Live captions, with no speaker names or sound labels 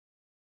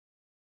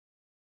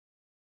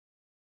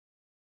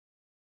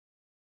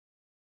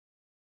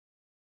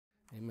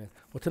Amen.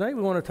 Well, tonight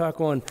we want to talk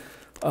on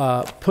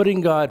putting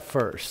God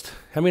first.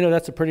 How many know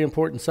that's a pretty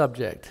important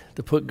subject,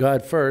 to put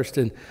God first?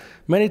 And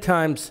many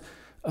times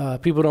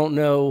people don't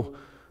know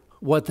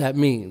what that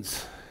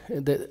means.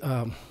 That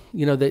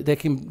they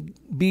can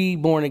be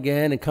born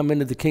again and come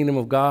into the kingdom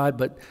of God,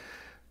 but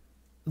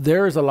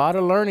there is a lot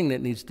of learning that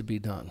needs to be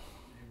done.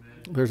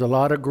 Amen. There's a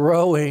lot of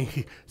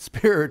growing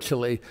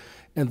spiritually,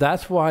 and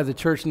that's why the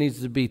church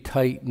needs to be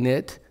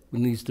tight-knit. It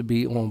needs to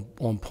be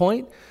on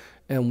point,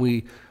 and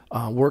we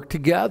work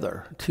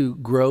together to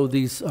grow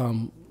these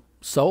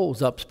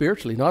souls up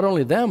spiritually. Not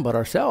only them, but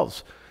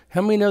ourselves.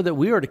 How many know that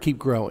we are to keep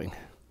growing?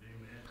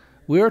 Amen.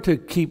 We are to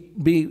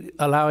be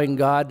allowing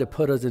God to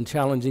put us in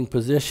challenging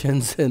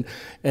positions and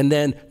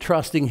then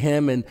trusting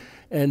Him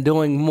and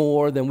doing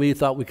more than we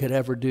thought we could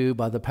ever do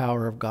by the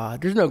power of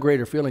God. There's no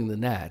greater feeling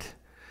than that.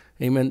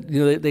 Amen.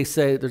 You know, they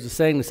say, there's a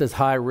saying that says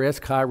high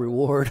risk, high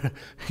reward.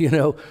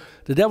 The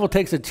devil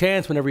takes a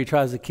chance whenever he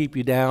tries to keep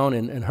you down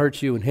and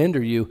hurt you and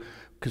hinder you.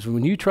 Because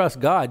when you trust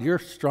God, you're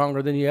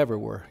stronger than you ever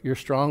were. You're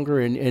stronger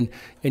and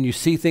you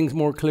see things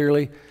more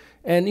clearly.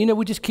 And,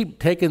 we just keep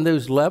taking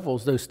those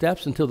levels, those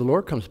steps until the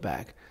Lord comes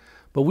back.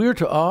 But we're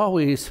to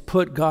always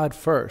put God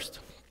first.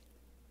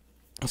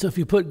 So if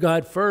you put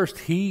God first,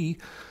 He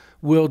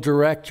will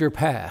direct your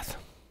path.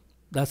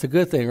 That's a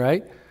good thing,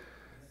 right?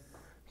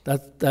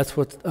 That's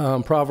what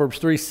Proverbs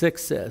 3:6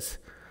 says.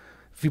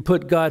 If you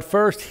put God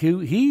first,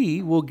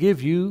 He will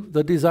give you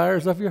the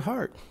desires of your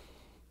heart.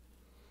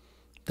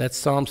 That's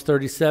Psalms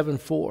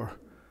 37:4.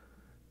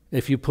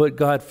 If you put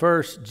God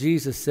first,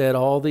 Jesus said,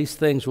 all these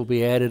things will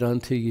be added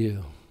unto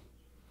you.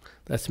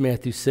 That's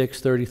Matthew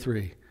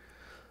 6:33.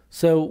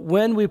 So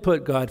when we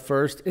put God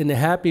first, in the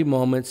happy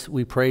moments,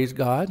 we praise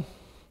God.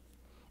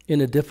 In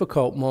the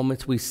difficult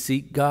moments, we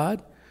seek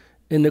God.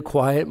 In the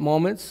quiet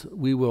moments,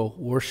 we will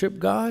worship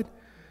God.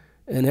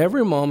 In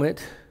every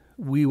moment,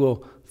 we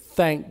will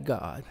thank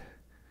God.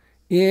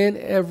 In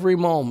every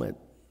moment.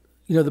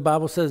 The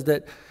Bible says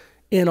that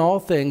in all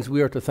things,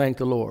 we are to thank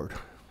the Lord.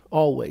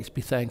 Always be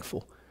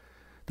thankful.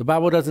 The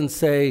Bible doesn't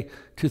say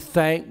to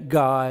thank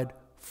God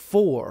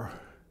for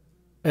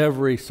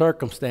every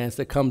circumstance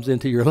that comes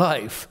into your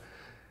life.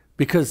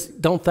 Because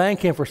don't thank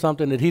Him for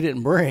something that He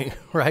didn't bring,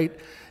 right?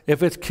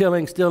 If it's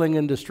killing, stealing,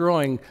 and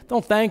destroying,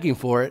 don't thank Him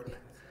for it,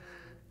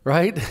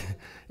 right?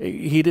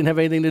 He didn't have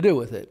anything to do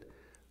with it.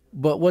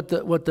 But what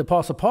the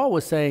Apostle Paul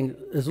was saying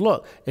is,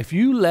 look, if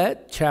you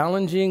let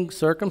challenging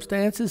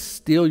circumstances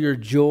steal your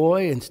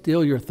joy and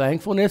steal your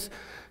thankfulness,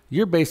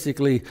 you're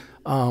basically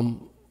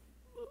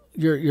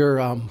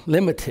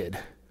limited.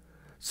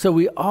 So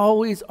we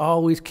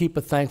always keep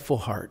a thankful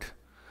heart.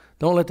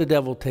 Don't let the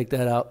devil take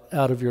that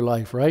out of your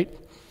life, right?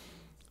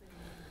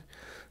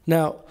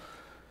 Now,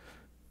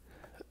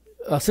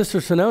 Sister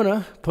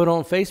Sonona put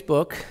on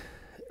Facebook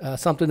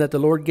something that the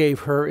Lord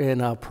gave her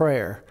in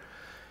prayer.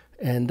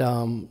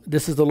 And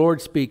this is the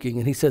Lord speaking.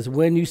 And He says,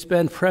 when you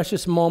spend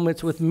precious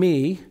moments with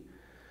me,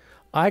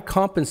 I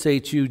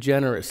compensate you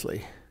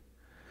generously.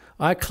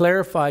 I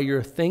clarify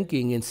your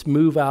thinking and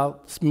smooth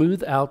out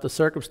the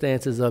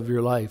circumstances of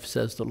your life,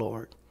 says the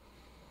Lord.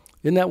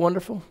 Isn't that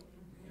wonderful?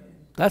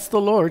 That's the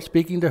Lord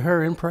speaking to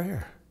her in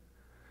prayer.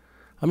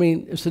 I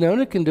mean, if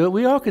Sonona can do it,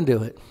 we all can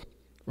do it,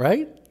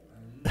 right?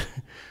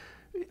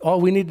 All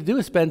we need to do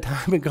is spend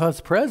time in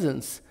God's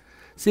presence.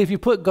 See, if you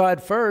put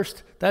God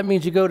first, that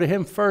means you go to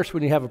Him first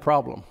when you have a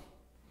problem.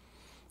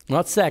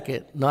 Not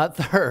second, not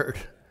third.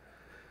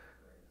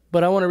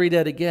 But I want to read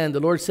that again. The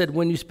Lord said,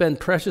 when you spend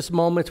precious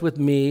moments with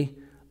me,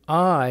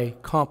 I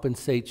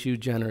compensate you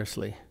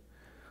generously.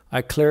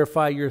 I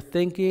clarify your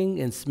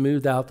thinking and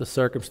smooth out the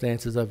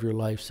circumstances of your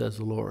life, says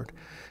the Lord.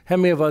 How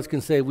many of us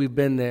can say we've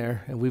been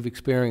there and we've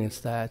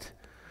experienced that?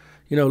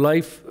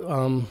 Life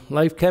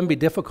can be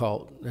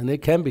difficult and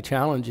it can be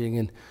challenging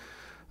and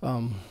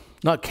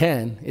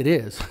it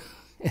is,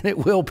 and it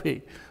will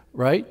be,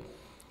 right?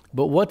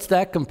 But what's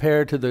that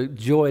compared to the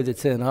joy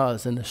that's in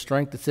us and the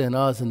strength that's in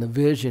us and the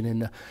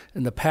vision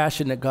and the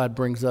passion that God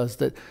brings us,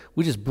 that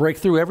we just break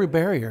through every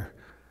barrier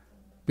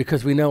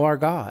because we know our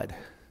God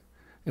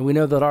and we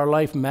know that our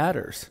life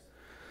matters.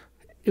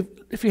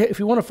 If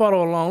you want to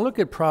follow along, look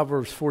at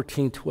Proverbs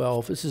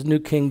 14:12. This is New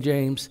King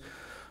James.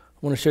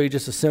 I want to show you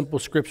just a simple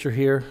scripture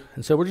here.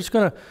 And so we're just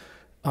going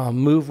to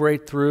move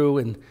right through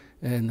and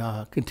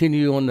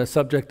continue on the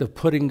subject of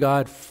putting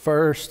God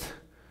first.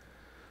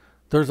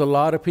 There's a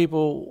lot of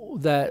people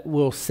that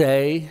will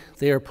say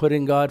they are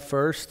putting God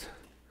first,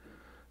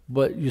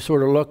 but you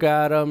sort of look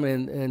at them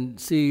and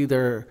see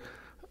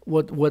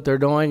what they're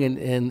doing,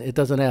 and it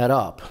doesn't add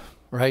up,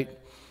 right?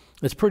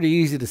 It's pretty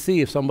easy to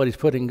see if somebody's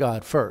putting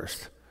God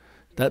first.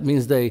 That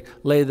means they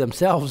lay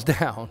themselves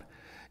down,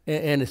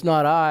 and it's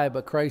not I,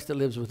 but Christ that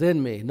lives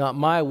within me. Not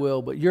my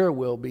will, but your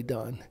will be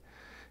done.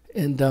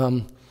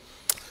 And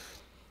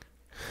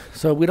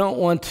so we don't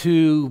want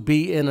to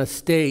be in a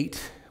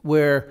state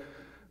where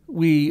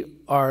we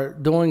are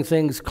doing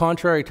things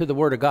contrary to the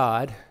Word of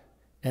God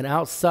and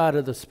outside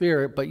of the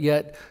Spirit, but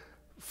yet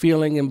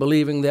feeling and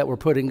believing that we're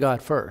putting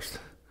God first.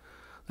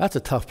 That's a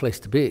tough place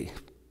to be.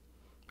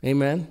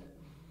 Amen?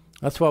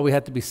 That's why we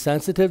have to be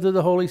sensitive to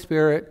the Holy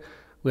Spirit.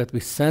 We have to be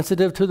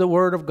sensitive to the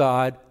Word of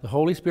God. The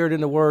Holy Spirit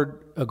and the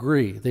Word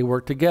agree. They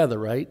work together,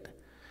 right?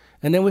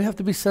 And then we have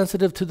to be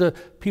sensitive to the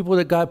people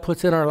that God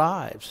puts in our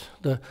lives.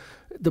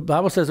 The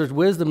Bible says there's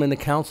wisdom in the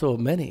counsel of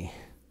many.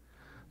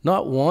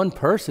 Not one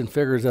person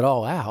figures it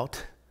all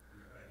out.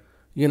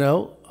 You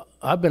know,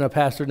 I've been a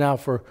pastor now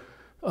for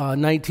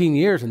 19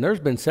 years, and there's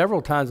been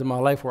several times in my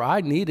life where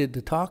I needed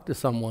to talk to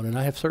someone, and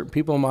I have certain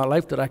people in my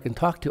life that I can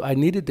talk to. I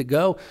needed to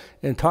go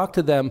and talk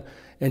to them,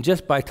 and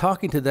just by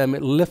talking to them,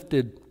 it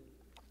lifted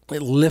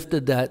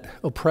that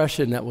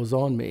oppression that was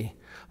on me.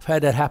 I've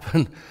had that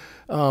happen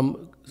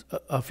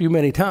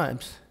many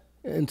times,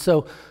 and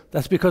so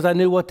that's because I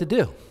knew what to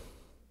do,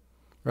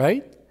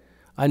 right?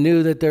 I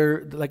knew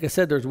that like I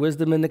said, there's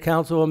wisdom in the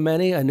counsel of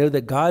many. I know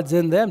that God's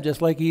in them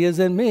just like he is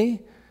in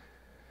me.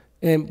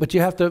 But you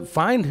have to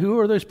find who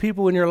are those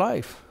people in your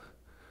life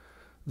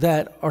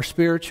that are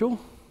spiritual.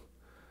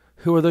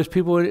 Who are those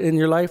people in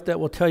your life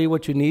that will tell you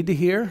what you need to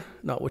hear,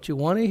 not what you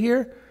want to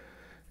hear.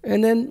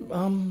 And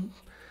then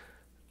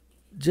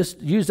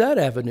just use that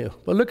avenue.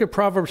 But look at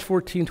Proverbs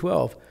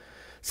 14:12. It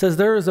says,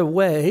 there is a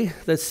way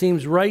that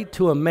seems right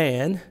to a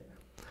man,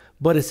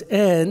 but its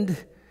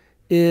end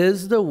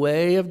is the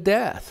way of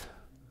death.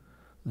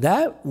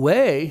 That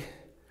way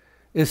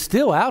is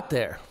still out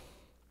there.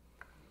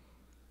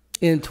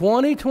 In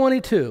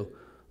 2022,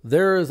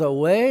 there is a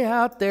way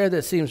out there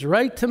that seems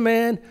right to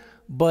man,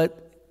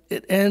 but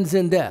it ends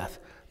in death.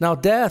 Now,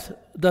 death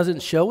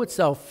doesn't show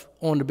itself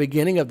on the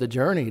beginning of the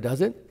journey,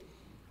 does it?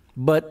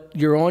 But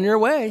you're on your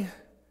way.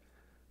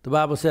 The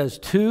Bible says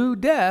to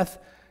death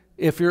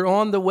if you're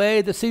on the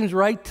way that seems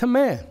right to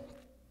man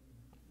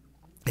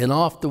and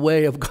off the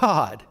way of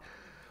God.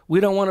 We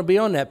don't want to be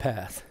on that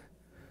path.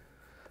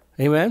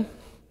 Amen?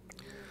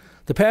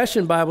 The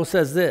Passion Bible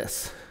says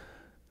this.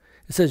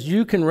 It says,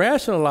 you can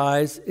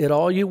rationalize it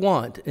all you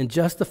want and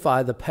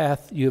justify the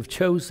path you have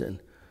chosen,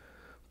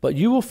 but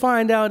you will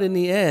find out in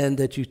the end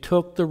that you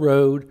took the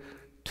road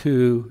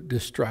to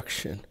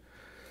destruction.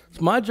 It's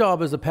my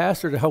job as a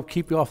pastor to help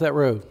keep you off that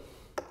road.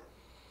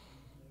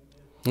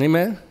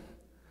 Amen?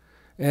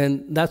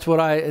 And that's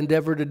what I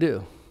endeavor to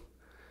do.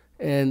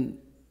 And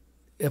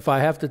if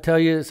I have to tell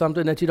you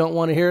something that you don't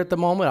want to hear at the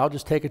moment, I'll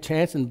just take a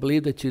chance and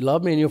believe that you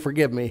love me and you'll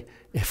forgive me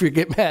if you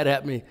get mad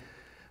at me.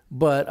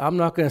 But I'm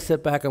not going to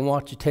sit back and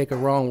watch you take a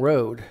wrong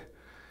road.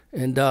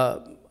 And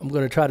I'm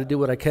going to try to do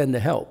what I can to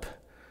help.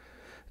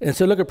 And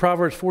so look at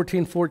Proverbs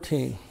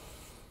 14:14.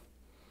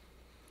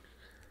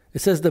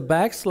 It says, the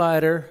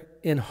backslider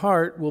in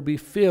heart will be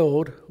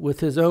filled with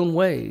his own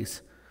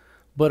ways,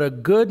 but a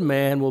good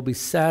man will be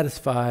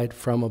satisfied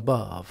from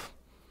above.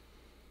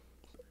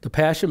 The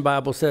Passion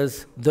Bible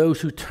says,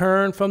 those who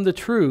turn from the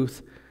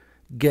truth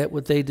get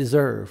what they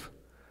deserve,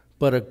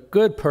 but a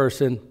good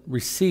person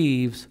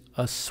receives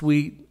a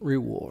sweet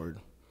reward.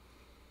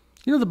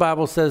 You know, the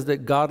Bible says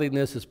that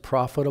godliness is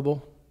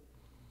profitable.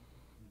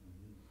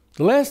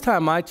 The last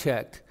time I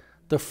checked,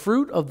 the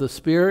fruit of the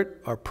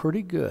Spirit are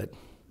pretty good.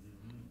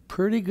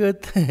 Pretty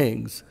good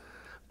things.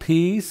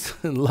 Peace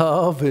and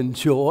love and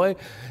joy.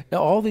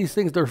 All these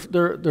things,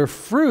 they're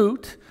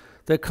fruit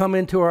that come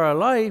into our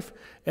life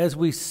as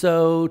we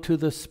sow to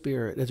the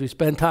Spirit, as we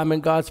spend time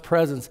in God's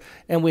presence,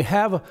 and we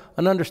have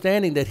an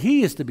understanding that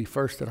he is to be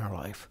first in our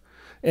life.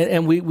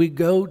 And we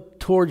go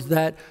towards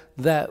that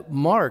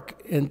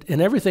mark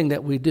in everything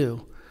that we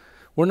do.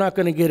 We're not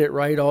going to get it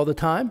right all the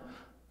time.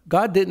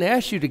 God didn't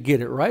ask you to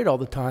get it right all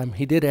the time.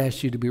 He did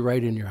ask you to be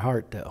right in your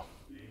heart, though.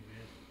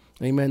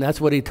 Amen. Amen. That's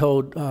what he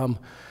told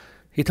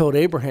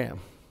Abraham.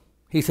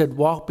 He said,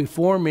 walk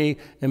before me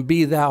and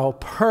be thou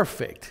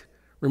perfect.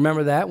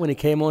 Remember that when he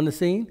came on the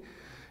scene?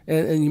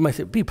 And you might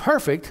say, be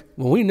perfect?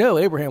 Well, we know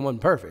Abraham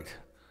wasn't perfect.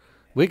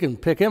 We can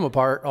pick him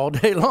apart all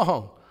day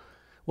long.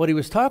 What he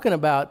was talking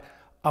about,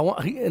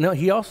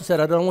 he also said,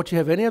 I don't want you to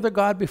have any other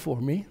God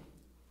before me.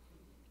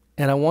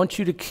 And I want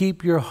you to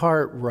keep your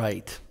heart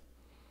right.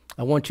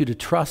 I want you to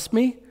trust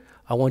me.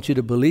 I want you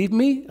to believe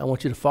me. I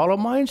want you to follow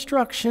my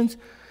instructions.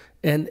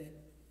 And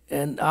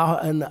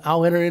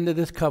I'll enter into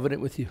this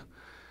covenant with you.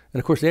 And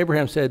of course,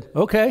 Abraham said,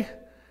 okay,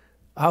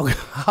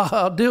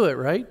 I'll do it,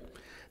 right?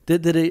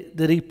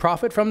 Did he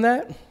profit from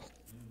that?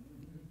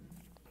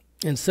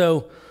 And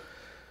so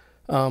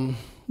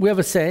we have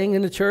a saying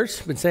in the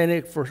church, been saying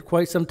it for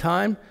quite some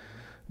time,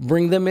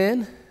 bring them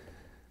in,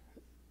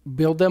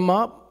 build them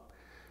up,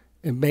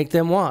 and make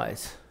them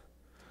wise.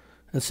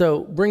 And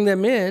so bring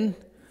them in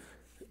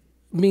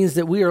means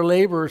that we are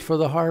laborers for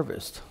the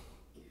harvest.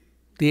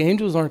 The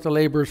angels aren't the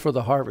laborers for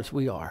the harvest,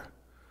 we are.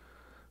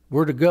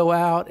 We're to go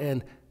out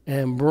and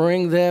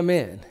bring them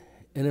in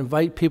and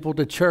invite people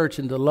to church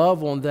and to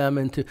love on them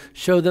and to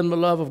show them the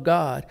love of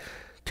God.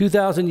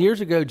 2,000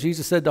 years ago,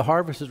 Jesus said the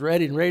harvest is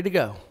ready to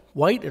go,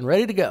 white and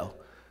ready to go.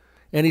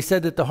 And he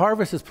said that the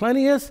harvest is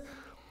plenteous,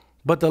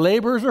 but the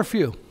laborers are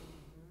few.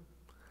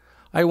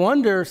 I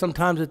wonder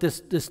sometimes at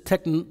this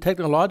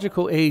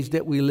technological age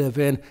that we live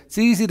in, it's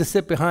easy to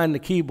sit behind the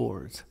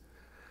keyboards.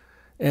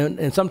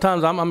 And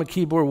sometimes I'm a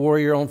keyboard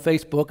warrior on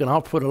Facebook, and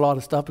I'll put a lot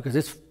of stuff because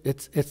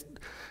it's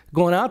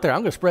Going out there,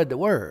 I'm going to spread the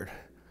word.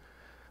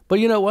 But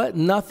you know what?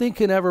 Nothing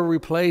can ever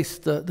replace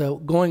the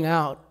going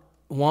out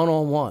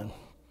one-on-one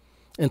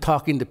and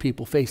talking to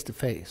people face to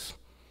face.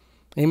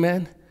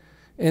 Amen?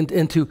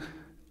 And to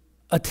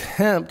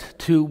attempt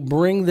to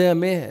bring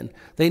them in.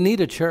 They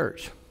need a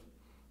church.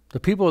 The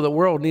people of the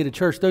world need a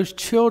church. Those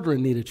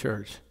children need a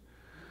church.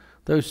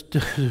 Those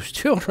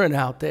children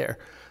out there,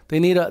 they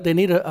need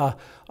a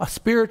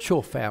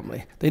spiritual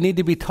family. They need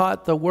to be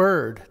taught the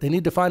word. They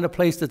need to find a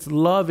place that's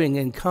loving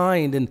and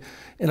kind and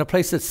a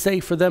place that's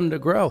safe for them to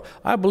grow.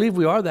 I believe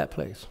we are that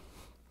place.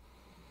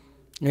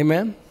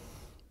 Amen?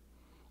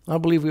 I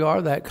believe we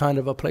are that kind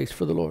of a place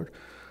for the Lord.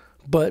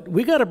 But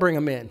we got to bring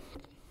them in.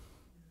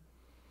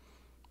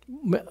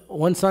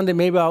 One Sunday,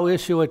 maybe I'll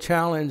issue a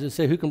challenge and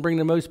say, who can bring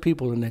the most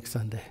people the next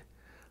Sunday?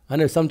 I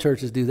know some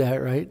churches do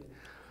that, right?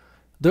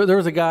 There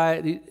was a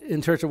guy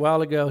in church a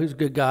while ago. He was a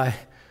good guy.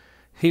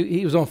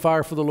 He was on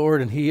fire for the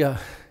Lord, and he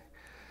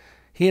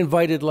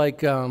invited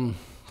like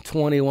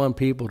 21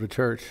 people to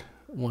church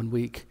one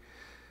week,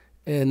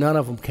 and none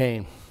of them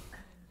came.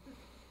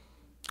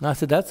 I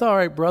said, that's all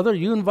right, brother.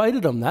 You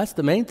invited them. That's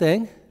the main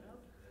thing.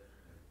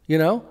 You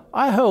know,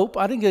 I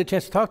didn't get a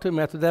chance to talk to him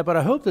after that, but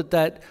I hope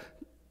that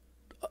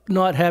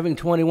not having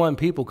 21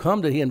 people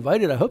come that he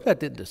invited, I hope that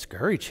didn't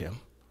discourage him.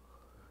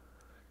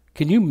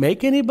 Can you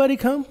make anybody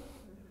come?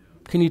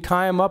 Can you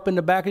tie them up in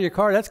the back of your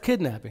car? That's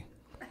kidnapping.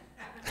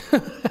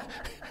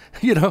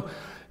 You know,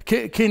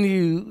 can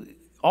you,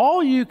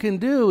 all you can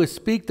do is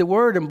speak the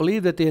word and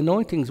believe that the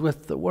anointing's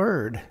with the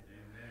word.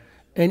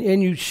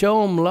 And you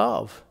show them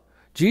love.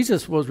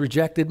 Jesus was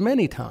rejected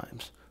many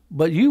times,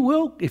 but you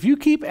will, if you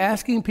keep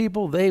asking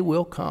people, they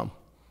will come.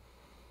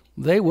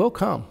 They will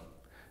come,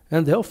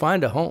 and they'll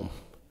find a home.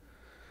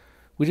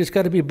 We just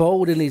got to be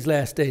bold in these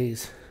last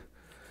days.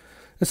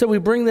 And so we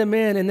bring them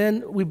in, and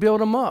then we build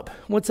them up.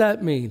 What's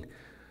that mean?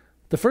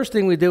 The first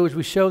thing we do is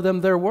we show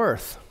them their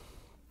worth.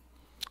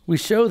 We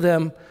show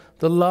them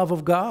the love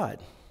of God.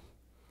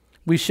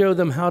 We show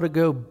them how to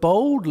go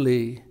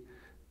boldly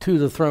to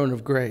the throne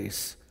of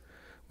grace.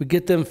 We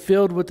get them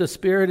filled with the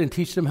Spirit and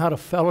teach them how to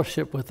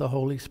fellowship with the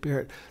Holy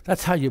Spirit.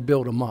 That's how you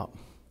build them up.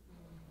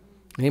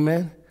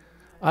 Amen?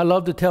 I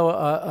love to tell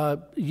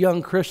a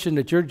young Christian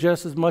that you're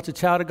just as much a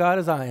child of God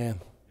as I am.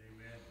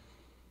 Amen.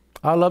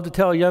 I love to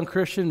tell a young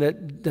Christian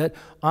that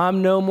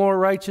I'm no more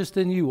righteous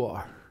than you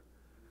are.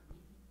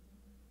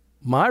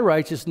 My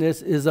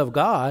righteousness is of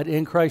God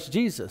in Christ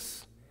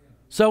Jesus.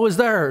 So is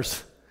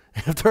theirs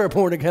if they're a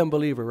born-again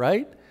believer,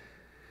 right?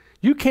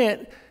 You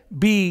can't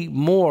be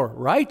more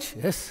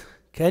righteous,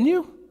 can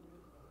you?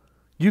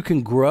 You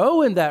can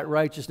grow in that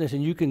righteousness,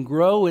 and you can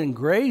grow in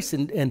grace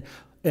and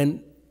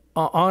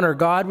honor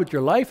God with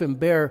your life and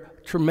bear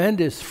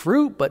tremendous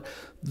fruit, but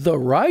the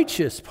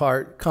righteous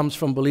part comes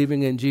from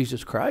believing in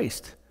Jesus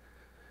Christ.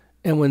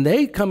 And when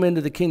they come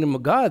into the kingdom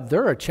of God,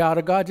 they're a child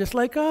of God just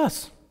like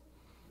us.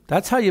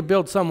 That's how you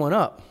build someone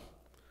up.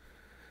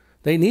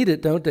 They need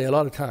it, don't they, a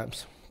lot of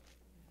times.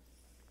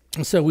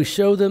 And so we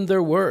show them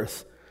their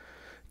worth.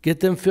 Get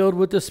them filled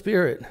with the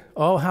Spirit.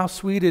 Oh, how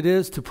sweet it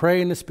is to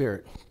pray in the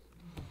Spirit.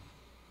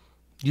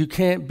 You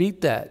can't beat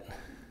that.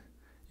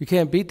 You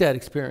can't beat that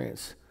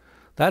experience.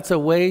 That's a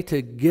way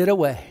to get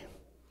away.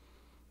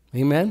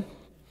 Amen?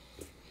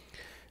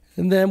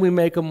 And then we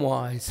make them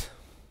wise.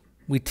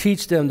 We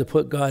teach them to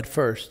put God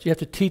first. You have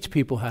to teach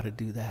people how to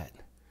do that.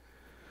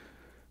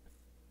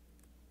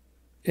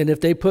 And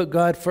if they put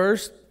God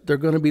first, they're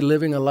going to be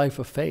living a life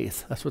of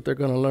faith. That's what they're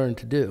going to learn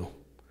to do.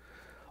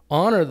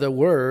 Honor the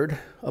word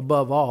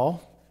above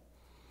all.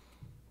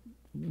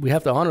 We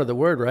have to honor the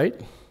word, right?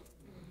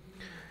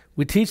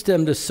 We teach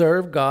them to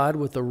serve God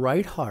with the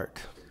right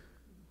heart.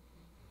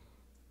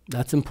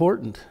 That's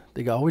important.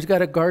 They always got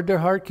to guard their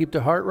heart, keep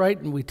their heart right,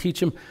 and we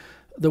teach them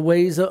the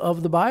ways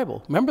of the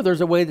Bible. Remember,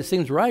 there's a way that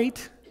seems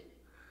right.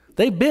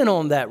 They've been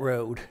on that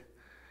road.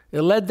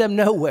 It led them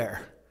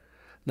nowhere.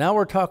 Now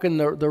we're talking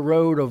the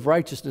road of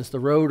righteousness, the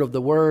road of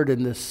the Word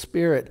and the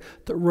Spirit,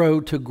 the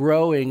road to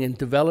growing and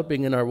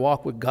developing in our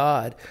walk with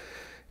God.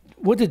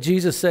 What did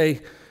Jesus say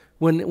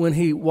when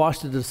he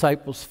washed the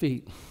disciples'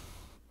 feet?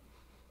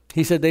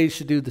 He said they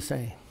should do the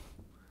same.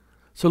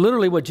 So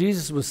literally what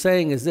Jesus was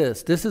saying is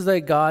this. This is a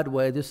God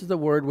way. This is the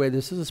Word way.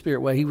 This is the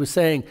Spirit way. He was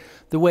saying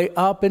the way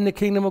up in the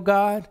kingdom of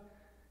God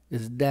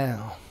is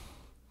down.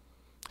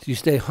 So you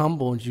stay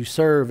humble and you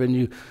serve and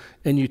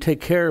you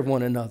take care of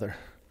one another.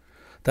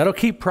 That'll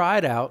keep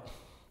pride out.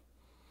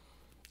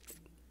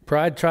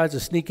 Pride tries to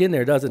sneak in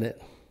there, doesn't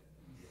it?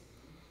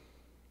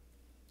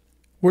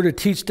 We're to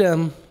teach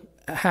them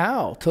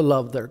how to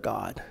love their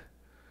God.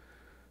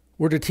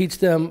 We're to teach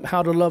them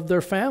how to love their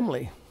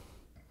family,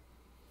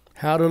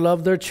 how to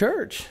love their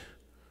church,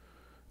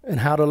 and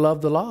how to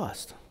love the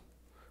lost.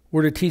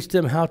 We're to teach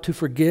them how to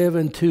forgive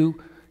and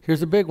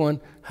here's a big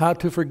one, how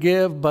to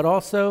forgive, but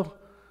also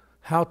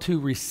how to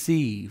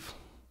receive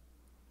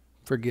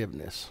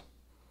forgiveness.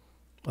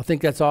 I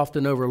think that's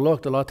often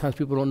overlooked. A lot of times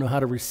people don't know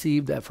how to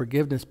receive that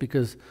forgiveness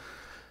because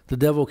the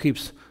devil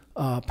keeps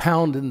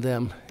pounding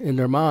them in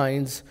their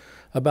minds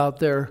about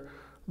their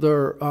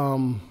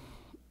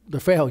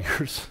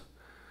failures.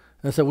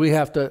 And so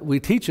we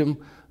teach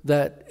them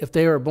that if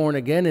they are born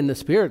again in the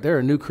Spirit, they're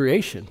a new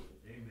creation.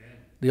 Amen.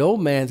 The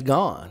old man's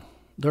gone.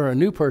 They're a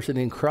new person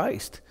in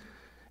Christ.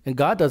 And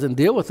God doesn't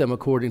deal with them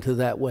according to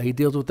that way. He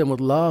deals with them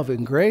with love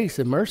and grace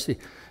and mercy.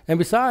 And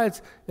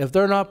besides, if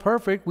they're not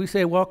perfect, we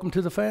say, welcome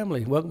to the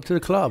family. Welcome to the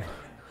club.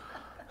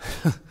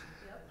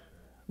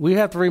 We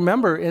have to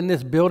remember in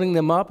this building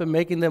them up and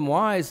making them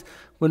wise,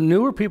 when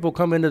newer people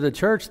come into the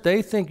church,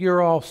 they think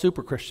you're all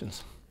super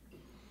Christians.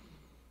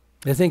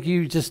 They think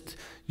you're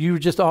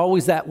just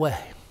always that way.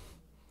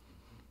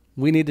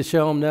 We need to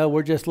show them, no,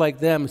 we're just like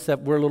them,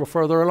 except we're a little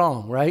further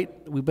along, right?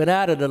 We've been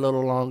at it a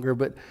little longer,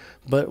 but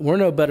we're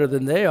no better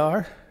than they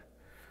are.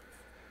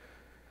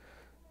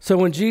 So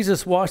when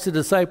Jesus washed the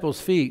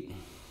disciples' feet,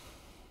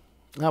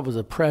 that was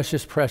a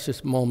precious,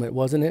 precious moment,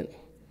 wasn't it?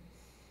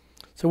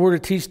 So we're to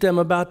teach them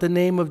about the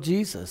name of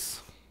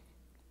Jesus.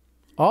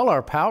 All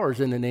our power is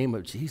in the name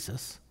of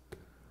Jesus.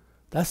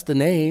 That's the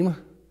name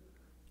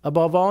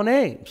above all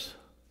names,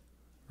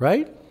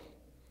 right?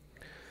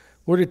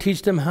 We're to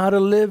teach them how to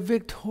live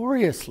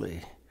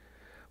victoriously.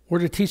 We're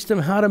to teach them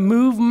how to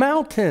move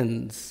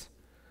mountains.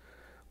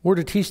 We're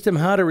to teach them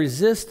how to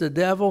resist the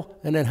devil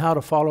and then how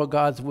to follow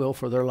God's will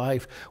for their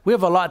life. We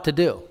have a lot to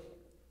do.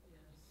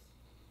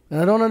 And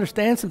I don't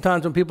understand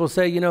sometimes when people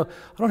say, I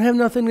don't have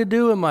nothing to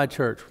do in my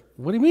church.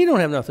 What do you mean you don't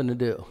have nothing to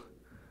do?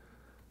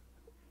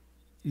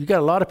 You got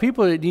a lot of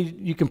people that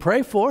you can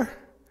pray for.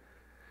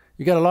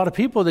 You got a lot of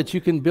people that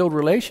you can build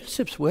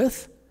relationships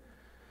with.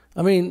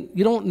 I mean,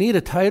 you don't need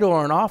a title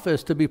or an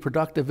office to be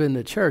productive in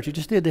the church. You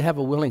just need to have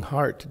a willing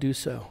heart to do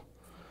so.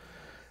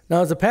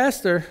 Now, as a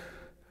pastor,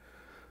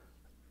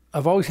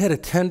 I've always had a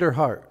tender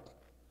heart.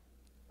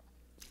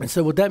 And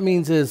so what that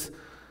means is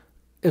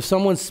if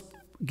someone's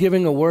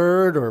giving a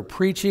word or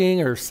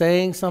preaching or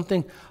saying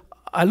something,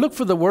 I look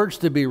for the words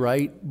to be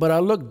right, but I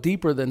look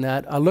deeper than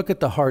that. I look at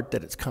the heart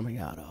that it's coming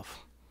out of.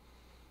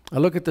 I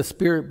look at the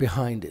spirit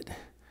behind it.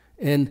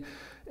 And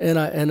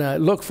I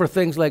look for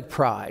things like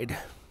pride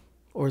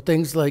or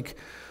things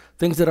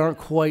that aren't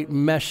quite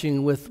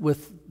meshing with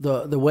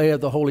the way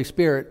of the Holy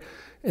Spirit.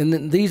 And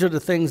then these are the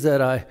things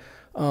that I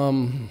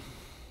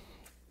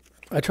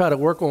try to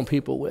work on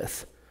people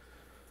with.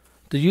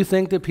 Do you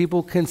think that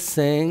people can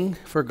sing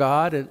for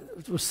God and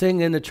sing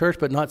in the church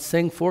but not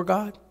sing for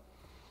God?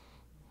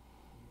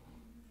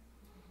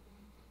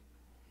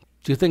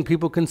 Do you think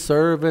people can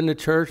serve in the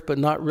church but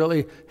not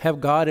really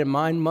have God in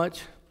mind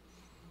much?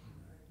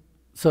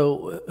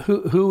 So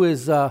who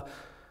is the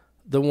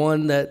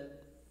one that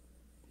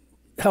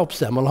helps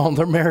them along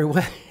their merry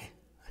way?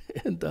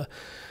 And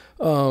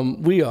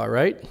we are,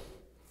 right?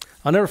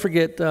 I'll never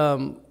forget,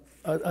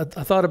 I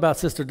thought about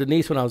Sister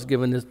Denise when I was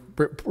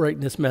writing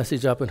this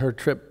message up in her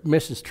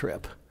missions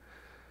trip.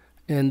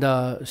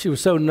 And she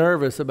was so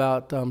nervous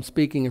about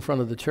speaking in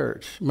front of the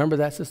church. Remember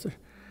that, sister?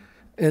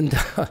 And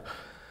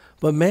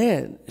but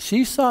man,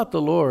 she sought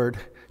the Lord.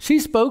 She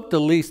spoke the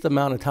least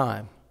amount of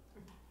time.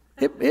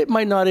 It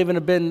might not even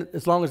have been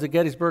as long as the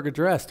Gettysburg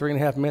Address,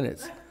 3.5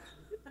 minutes.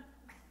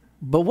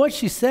 But what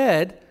she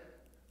said,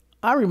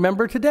 I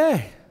remember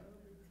today.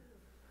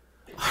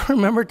 I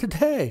remember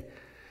today.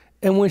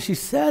 And when she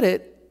said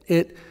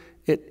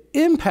it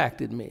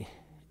impacted me.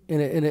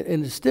 And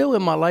it's still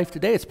in my life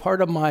today. It's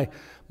part of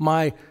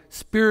my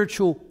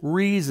spiritual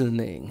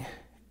reasoning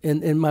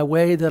in my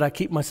way that I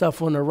keep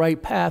myself on the right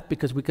path,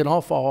 because we can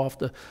all fall off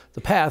the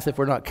path if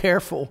we're not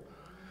careful.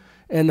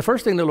 And the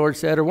first thing the Lord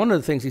said, or one of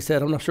the things he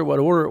said, I'm not sure what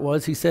order it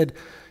was, he said,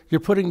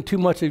 you're putting too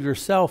much of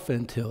yourself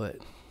into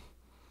it.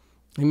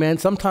 Amen.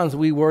 Sometimes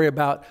we worry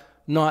about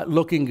not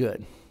looking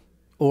good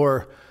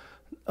or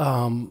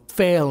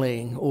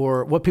failing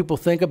or what people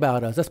think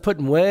about us. That's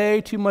putting way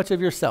too much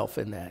of yourself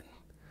in that.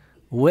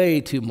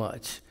 Way too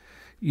much.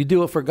 You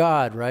do it for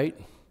God, right?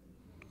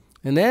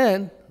 And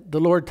then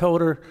the Lord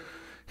told her,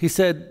 he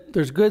said,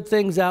 there's good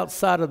things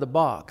outside of the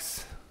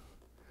box,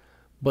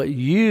 but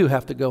you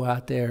have to go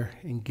out there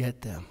and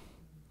get them.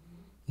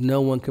 No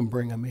one can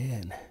bring them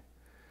in.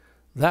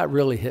 That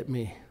really hit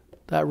me.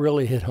 That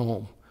really hit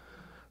home.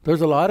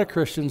 There's a lot of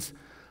Christians,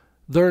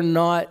 they're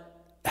not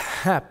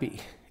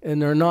happy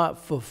and they're not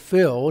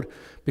fulfilled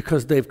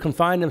because they've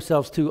confined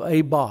themselves to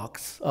a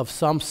box of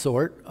some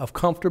sort of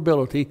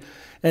comfortability,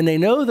 and they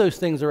know those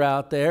things are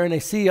out there and they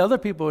see other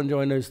people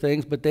enjoying those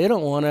things, but they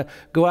don't want to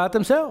go out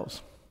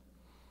themselves.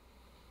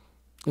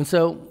 And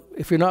so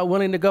if you're not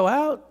willing to go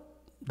out,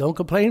 don't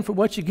complain for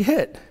what you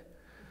get.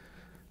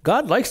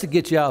 God likes to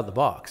get you out of the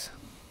box.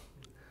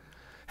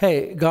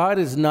 Hey, God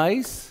is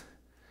nice.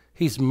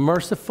 He's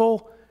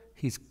merciful.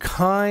 He's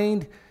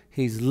kind.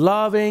 He's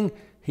loving.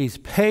 He's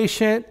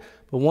patient.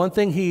 But one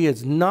thing he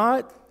is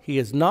not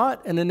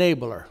an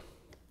enabler.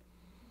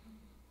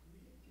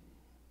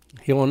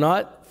 He will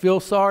not feel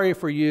sorry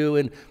for you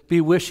and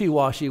be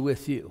wishy-washy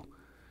with you.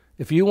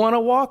 If you want to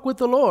walk with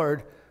the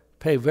Lord,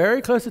 pay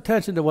very close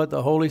attention to what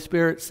the Holy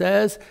Spirit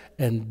says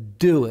and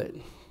do it.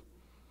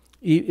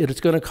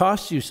 It's going to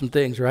cost you some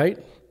things, right?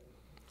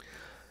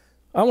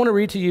 I want to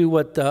read to you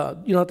what,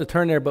 you don't have to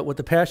turn there, but what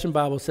the Passion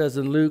Bible says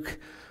in Luke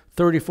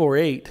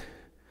 34:8.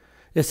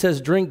 It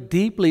says, drink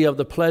deeply of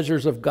the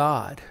pleasures of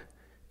God.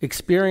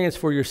 Experience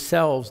for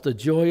yourselves the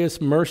joyous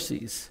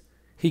mercies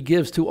he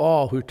gives to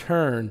all who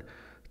turn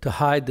to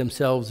hide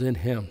themselves in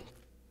him.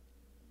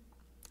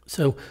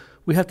 So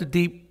we have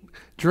to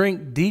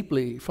drink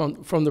deeply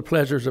from the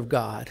pleasures of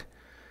God.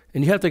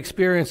 And you have to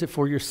experience it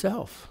for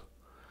yourself.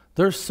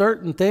 There's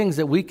certain things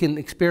that we can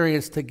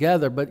experience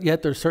together, but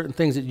yet there's certain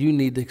things that you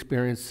need to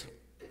experience,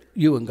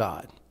 you and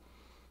God.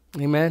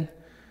 Amen?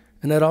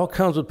 And that all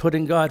comes with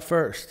putting God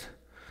first.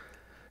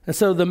 And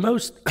so the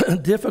most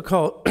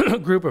difficult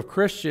group of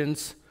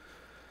Christians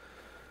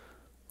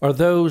are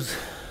those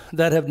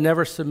that have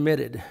never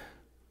submitted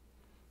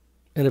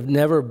and have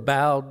never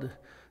bowed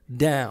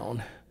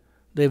down.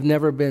 They've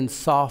never been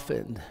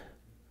softened.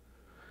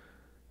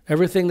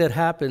 Everything that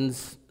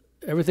happens,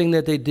 everything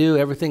that they do,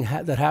 everything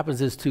that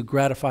happens is to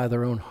gratify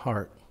their own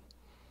heart.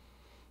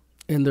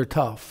 And they're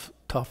tough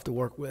to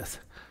work with.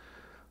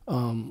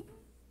 One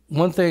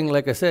thing,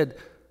 like I said,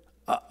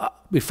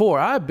 before,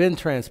 I've been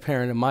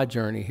transparent in my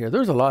journey here.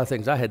 There's a lot of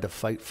things I had to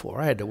fight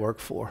for, I had to work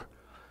for.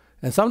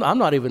 And I'm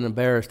not even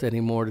embarrassed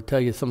anymore to tell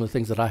you some of the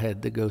things that I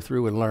had to go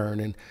through and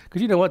learn.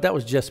 Because you know what? That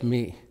was just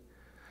me.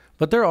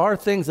 But there are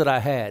things that I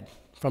had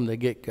from the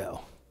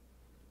get-go.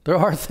 There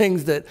are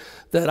things that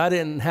I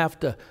didn't have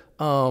to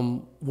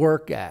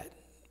work at.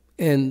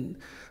 And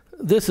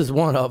this is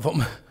one of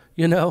them,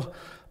 you know.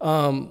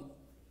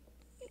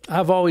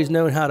 I've always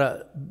known how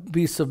to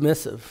be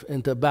submissive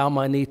and to bow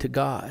my knee to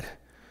God.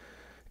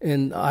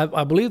 And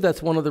I believe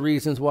that's one of the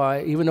reasons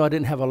why, even though I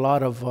didn't have a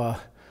lot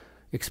of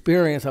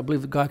experience, I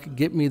believe that God could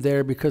get me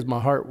there because my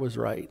heart was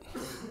right.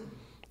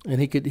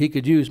 And he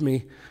could use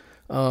me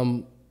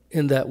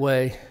in that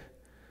way.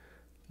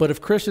 But if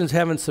Christians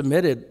haven't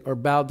submitted or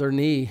bowed their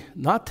knee,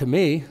 not to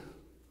me,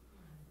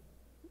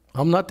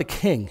 I'm not the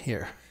king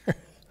here.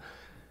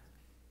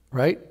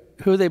 Right?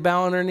 Who are they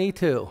bowing their knee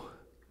to?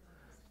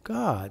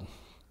 God.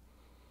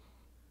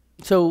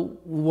 So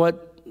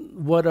what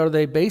are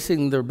they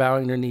basing their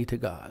bowing their knee to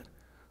God?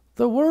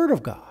 The Word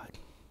of God.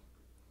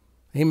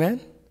 Amen?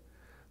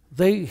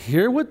 They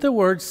hear what the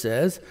Word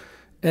says,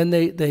 and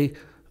they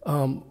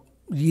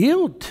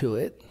yield to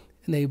it,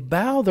 and they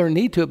bow their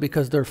knee to it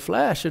because their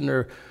flesh and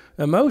their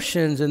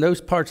emotions and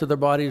those parts of their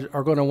bodies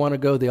are going to want to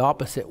go the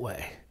opposite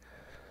way.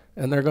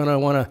 And they're going to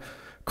want to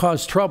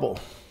cause trouble.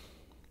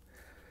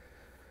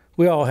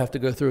 We all have to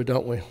go through it,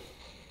 don't we?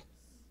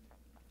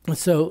 And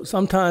so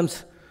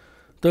sometimes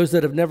those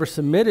that have never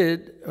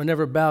submitted or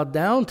never bowed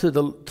down to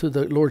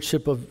the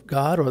lordship of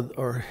God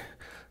or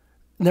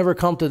never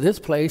come to this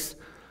place,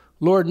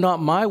 Lord,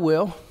 not my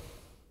will,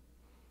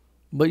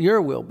 but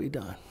your will be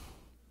done.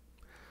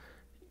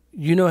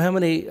 You know how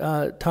many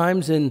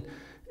times in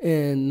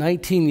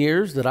 19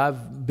 years that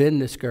I've been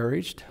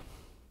discouraged?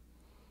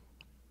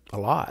 A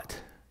lot.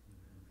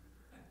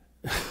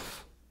 In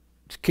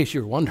case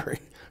you're wondering.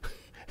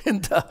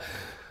 And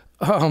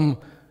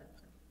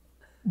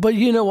but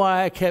you know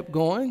why I kept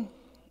going?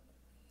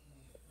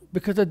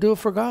 Because I do it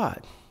for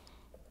God.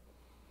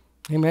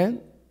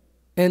 Amen?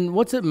 And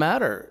what's it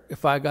matter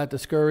if I got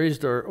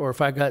discouraged or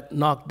if I got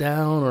knocked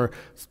down or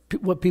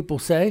what people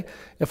say?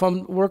 If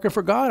I'm working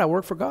for God, I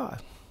work for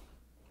God.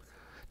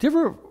 Do you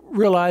ever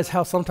realize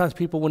how sometimes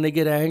people, when they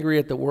get angry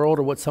at the world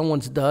or what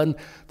someone's done,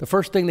 the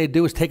first thing they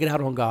do is take it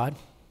out on God?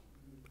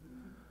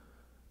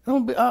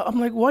 I'm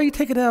like, why are you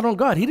taking it out on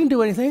God? He didn't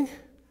do anything.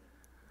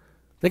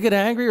 They get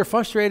angry or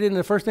frustrated, and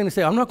the first thing they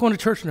say, I'm not going to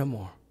church no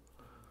more.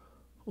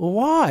 Well,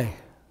 why?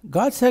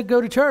 God said go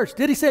to church.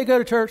 Did he say go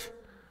to church?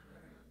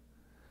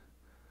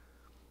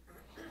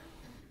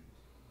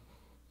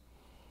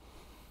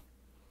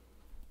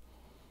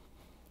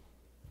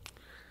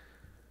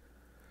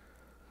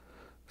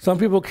 Some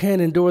people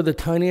can't endure the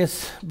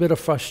tiniest bit of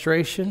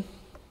frustration.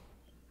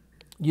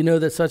 You know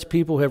that such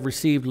people have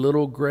received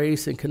little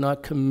grace and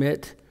cannot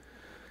commit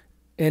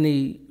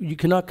any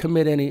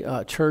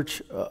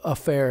church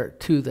affair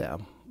to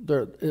them.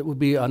 It would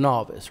be a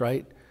novice,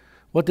 right?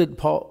 What did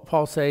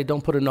Paul say?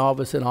 Don't put a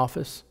novice in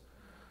office.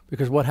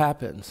 Because what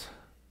happens?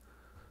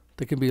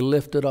 They can be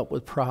lifted up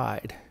with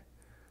pride.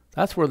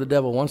 That's where the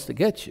devil wants to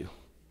get you.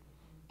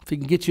 If he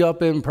can get you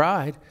up in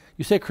pride.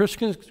 You say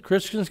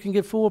Christians can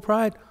get full of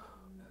pride?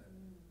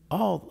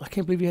 Oh, I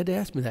can't believe you had to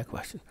ask me that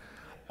question.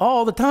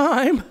 All the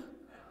time.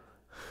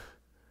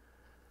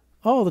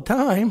 All the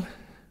time.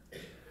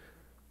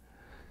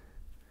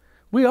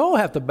 We all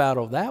have to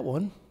battle that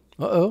one.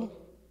 Uh-oh.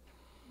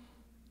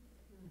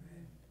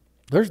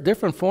 There's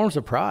different forms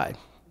of pride.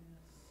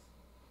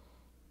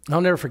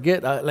 I'll never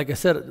forget, like I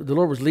said, the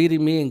Lord was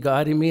leading me and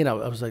guiding me, and I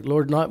was like,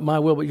 Lord, not my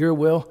will, but your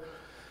will.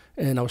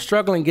 And I was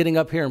struggling getting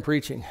up here and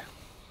preaching.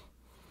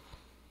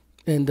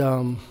 And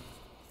the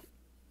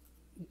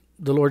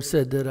Lord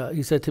said that,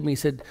 he said to me, he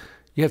said,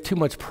 you have too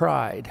much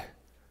pride.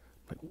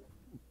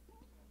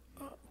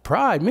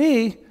 Pride?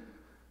 Me?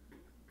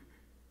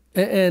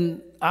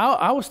 And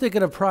I was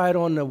thinking of pride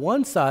on the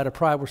one side of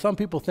pride where some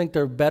people think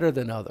they're better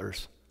than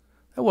others.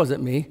 That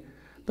wasn't me.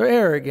 They're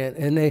arrogant,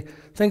 and they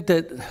think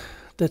that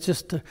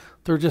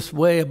they're just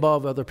way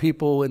above other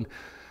people, and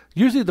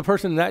Usually the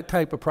person in that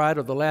type of pride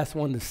are the last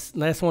ones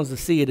to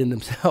see it in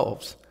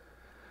themselves.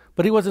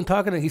 But he wasn't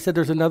talking, he said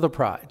there's another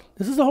pride.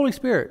 This is the Holy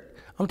Spirit.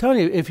 I'm telling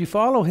you, if you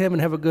follow him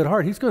and have a good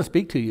heart, he's going to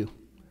speak to you.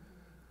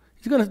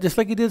 He's going to, just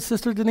like he did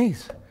Sister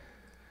Denise.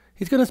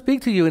 He's going to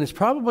speak to you, and it's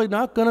probably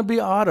not going to be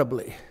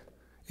audibly.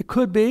 It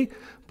could be,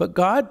 but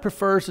God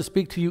prefers to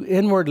speak to you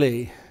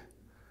inwardly.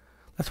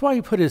 That's why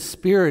he put his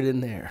Spirit in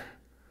there.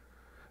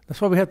 That's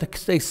why we have to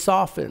stay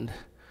softened.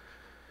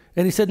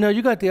 And he said, no,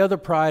 you got the other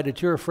pride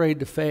that you're afraid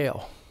to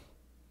fail.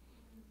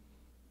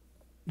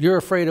 You're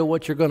afraid of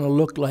what you're going to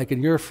look like,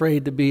 and you're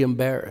afraid to be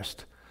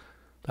embarrassed.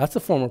 That's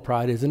a form of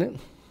pride, isn't it?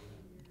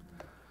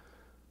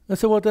 And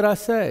so what did I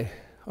say?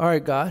 All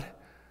right, God,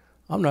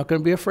 I'm not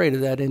going to be afraid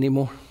of that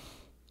anymore.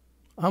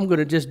 I'm going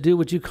to just do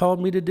what you called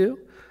me to do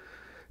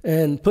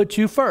and put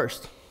you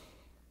first.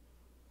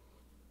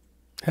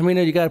 I mean,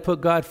 you got to put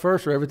God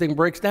first or everything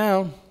breaks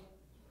down.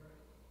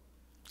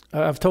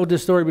 I've told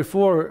this story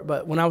before,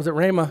 but when I was at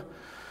Rhema,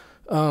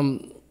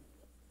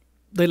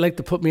 they liked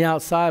to put me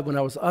outside when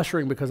I was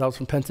ushering because I was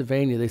from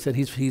Pennsylvania. They said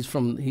he's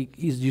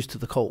used to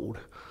the cold.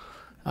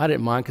 I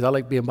didn't mind because I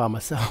like being by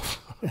myself.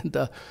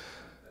 But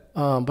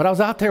I was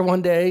out there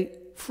one day,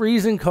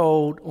 freezing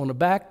cold, on the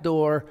back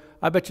door.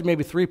 I bet you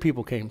maybe 3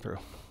 people came through.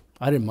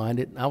 I didn't mind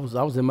it. I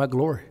was in my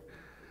glory.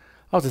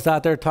 I was just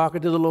out there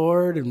talking to the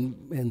Lord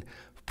and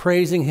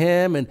praising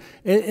him. And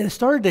it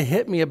started to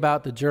hit me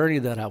about the journey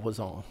that I was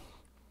on.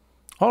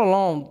 All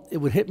along, it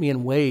would hit me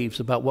in waves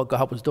about what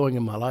God was doing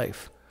in my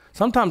life.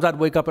 Sometimes I'd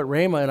wake up at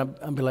Rhema and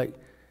I'd be like,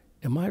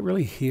 am I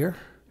really here?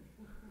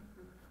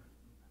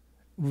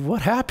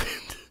 What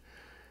happened?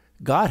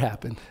 God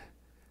happened.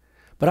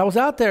 But I was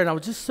out there and I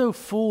was just so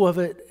full of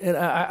it. And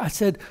I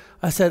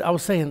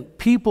was saying,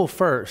 people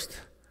first.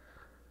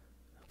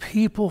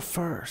 People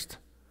first.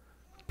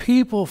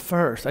 People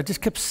first. I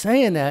just kept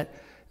saying that.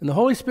 And the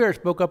Holy Spirit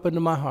spoke up into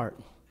my heart.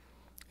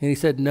 And he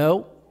said,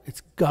 no,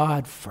 it's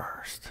God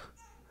first.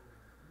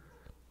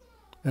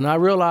 And I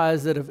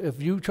realized that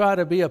if you try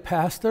to be a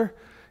pastor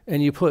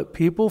and you put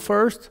people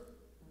first,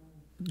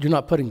 you're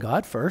not putting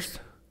God first,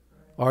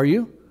 are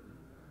you?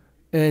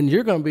 And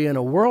you're going to be in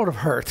a world of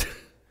hurt.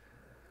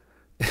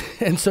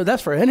 And so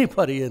that's for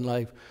anybody in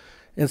life.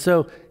 And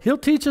so he'll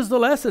teach us the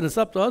lesson. It's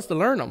up to us to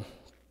learn them.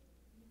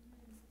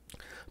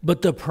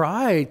 But the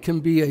pride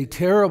can be a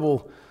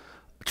terrible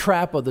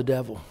trap of the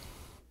devil.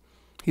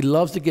 He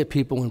loves to get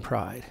people in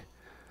pride.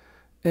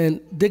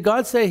 And did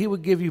God say he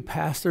would give you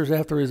pastors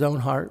after his own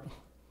heart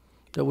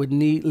that would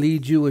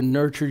lead you and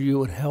nurture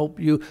you and help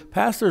you?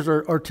 Pastors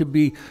are to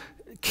be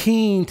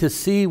keen to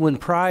see when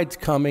pride's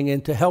coming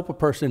and to help a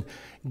person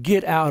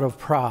get out of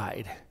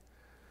pride.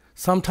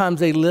 Sometimes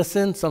they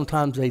listen,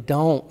 sometimes they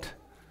don't.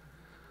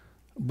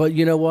 But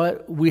you know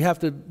what? We have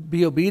to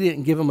be obedient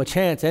and give them a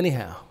chance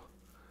anyhow.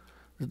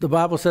 The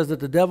Bible says that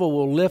the devil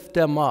will lift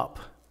them up.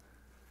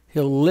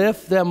 He'll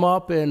lift them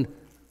up in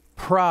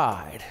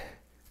pride,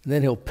 and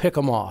then he'll pick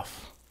them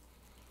off.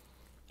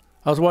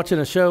 I was watching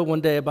a show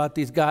one day about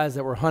these guys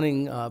that were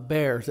hunting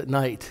bears at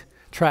night,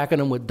 tracking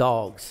them with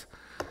dogs.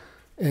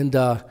 And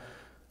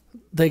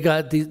they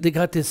got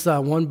this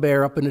one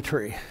bear up in the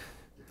tree,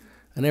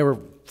 and they were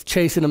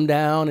chasing him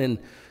down, and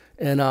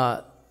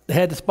they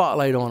had the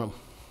spotlight on him.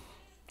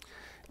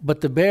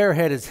 But the bear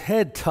had his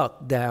head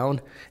tucked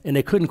down, and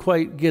they couldn't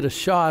quite get a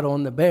shot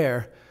on the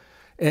bear.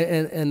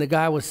 And the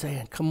guy was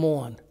saying, come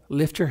on,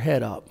 lift your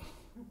head up.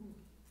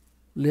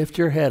 Lift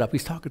your head up.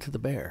 He's talking to the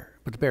bear,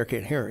 but the bear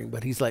can't hear him.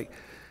 But he's like,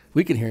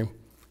 we can hear him.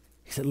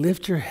 He said,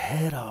 lift your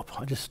head up.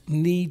 I just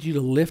need you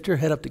to lift your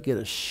head up to get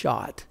a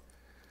shot.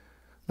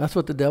 That's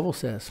what the devil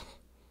says.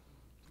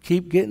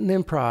 Keep getting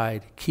in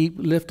pride. Keep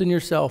lifting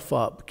yourself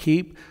up.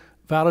 Keep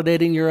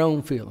validating your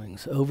own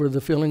feelings over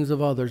the feelings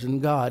of others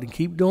and God. And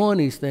keep doing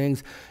these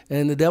things.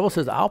 And the devil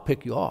says, I'll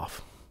pick you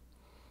off.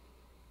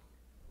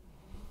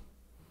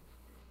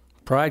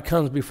 Pride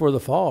comes before the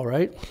fall,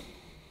 right?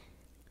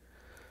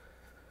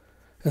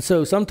 And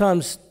so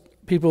sometimes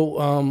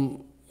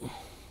people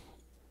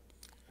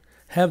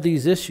have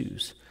these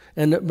issues.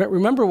 And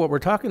remember what we're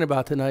talking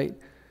about tonight.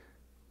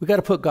 We got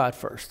to put God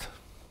first.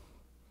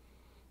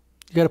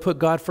 You got to put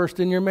God first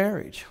in your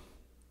marriage.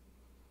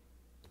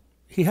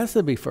 He has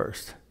to be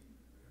first.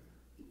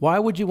 Why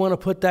would you want to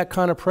put that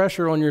kind of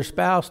pressure on your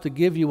spouse to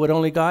give you what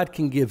only God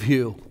can give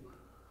you?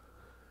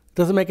 It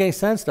doesn't make any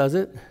sense, does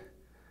it?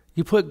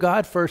 You put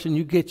God first and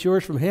you get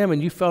yours from him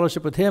and you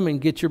fellowship with him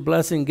and get your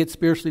blessing, get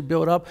spiritually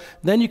built up.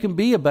 Then you can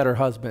be a better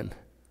husband.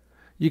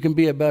 You can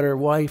be a better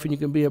wife and you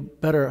can be a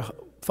better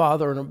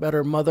father and a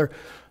better mother.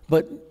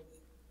 But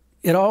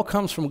it all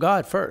comes from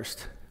God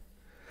first.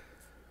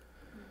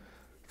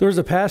 There was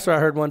a pastor I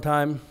heard one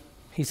time.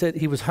 He said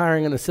he was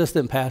hiring an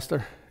assistant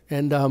pastor.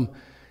 And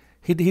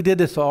he did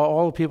this to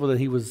all the people that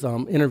he was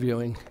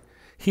interviewing.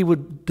 He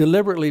would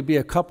deliberately be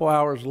a couple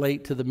hours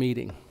late to the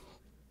meeting.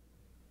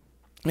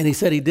 And he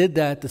said he did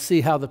that to see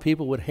how the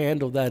people would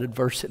handle that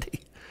adversity.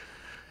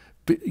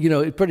 You know,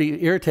 it's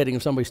pretty irritating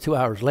if somebody's 2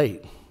 hours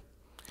late.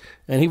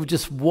 And he would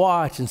just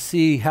watch and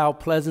see how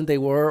pleasant they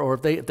were, or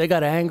if they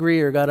got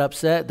angry or got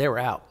upset, they were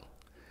out.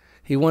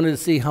 He wanted to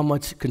see how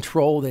much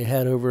control they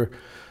had over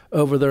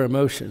their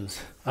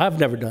emotions. I've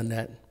never done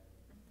that.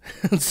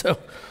 And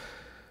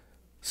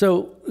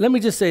so let me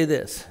just say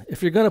this.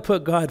 If you're going to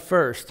put God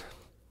first,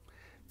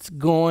 it's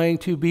going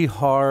to be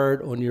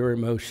hard on your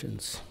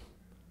emotions.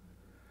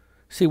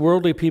 See,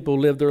 worldly people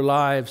live their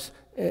lives,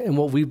 and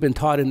what we've been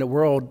taught in the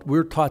world,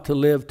 we're taught to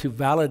live to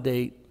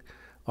validate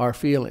our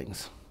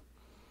feelings.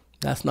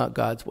 That's not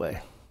God's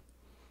way.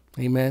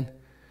 Amen?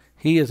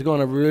 He is going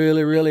to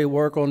really, really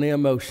work on the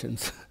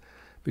emotions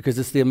because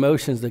it's the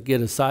emotions that get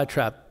us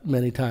sidetracked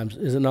many times,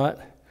 is it not?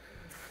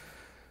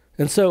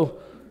 And so,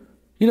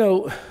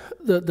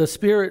 the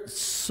spirit,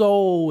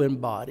 soul,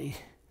 and body.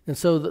 And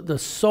so the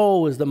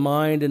soul is the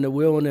mind and the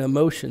will and the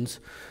emotions.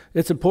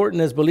 It's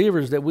important as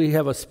believers that we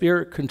have a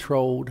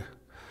spirit-controlled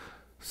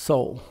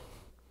soul.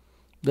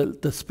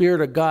 The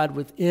Spirit of God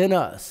within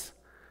us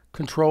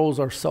controls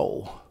our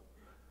soul,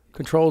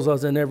 controls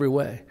us in every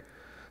way.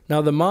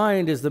 Now, the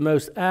mind is the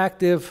most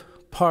active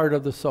part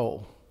of the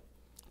soul.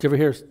 Did you ever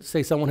hear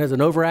say someone has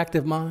an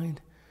overactive mind?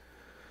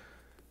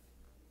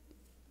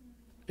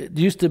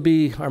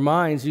 Our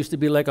minds used to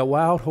be like a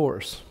wild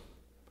horse.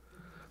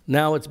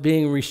 Now it's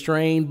being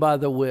restrained by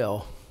the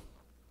will.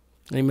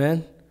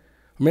 Amen?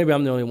 Or maybe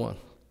I'm the only one.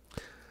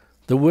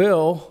 The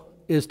will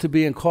is to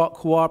be in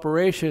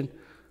cooperation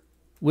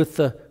with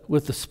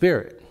the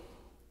Spirit.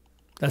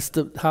 That's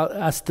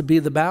to be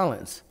the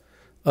balance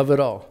of it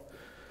all.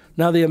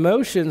 Now, the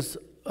emotions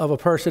of a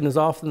person is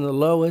often the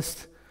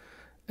lowest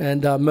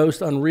and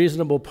most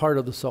unreasonable part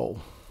of the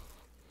soul.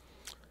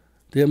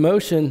 The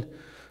emotion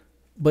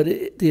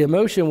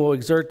will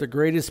exert the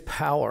greatest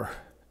power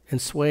in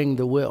swaying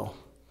the will.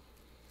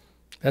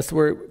 That's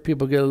where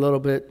people get a little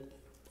bit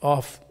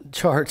off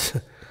charts.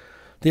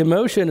 The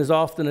emotion is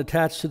often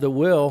attached to the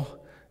will,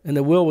 and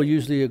the will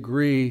usually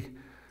agree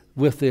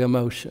with the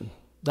emotion.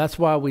 That's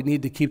why we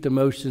need to keep the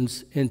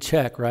emotions in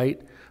check,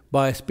 right?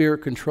 By a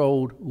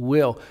spirit-controlled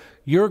will.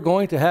 You're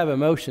going to have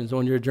emotions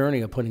on your journey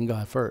of putting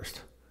God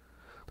first.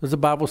 Does the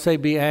Bible say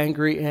be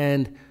angry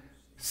and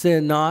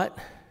sin not?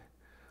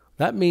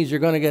 That means you're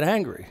going to get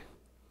angry.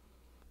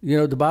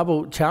 The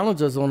Bible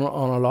challenges us on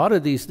a lot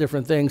of these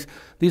different things.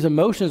 These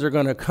emotions are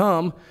going to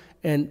come,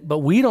 but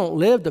we don't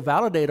live to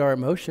validate our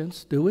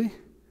emotions, do we?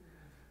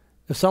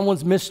 If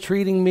someone's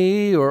mistreating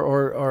me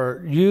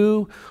or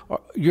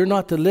you're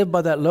not to live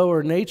by that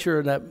lower nature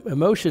and that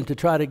emotion to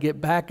try to get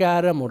back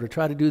at them or to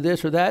try to do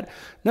this or that.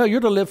 No,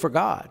 you're to live for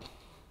God.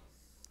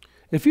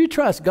 If you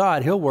trust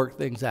God, He'll work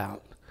things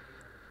out.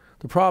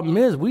 The problem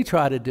is we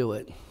try to do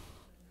it.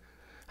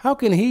 How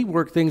can He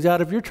work things out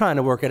if you're trying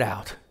to work it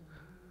out?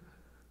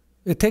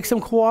 It takes some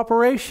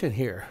cooperation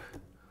here.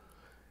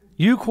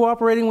 You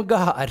cooperating with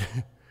God.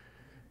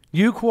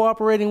 You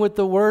cooperating with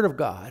the Word of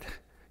God.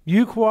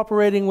 You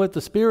cooperating with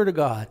the Spirit of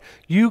God.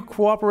 You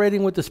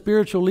cooperating with the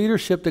spiritual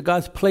leadership that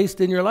God's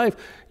placed in your life.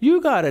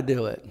 You got to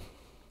do it.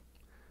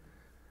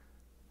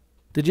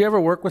 Did you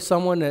ever work with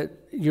someone that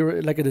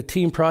you're like at a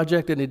team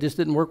project and it just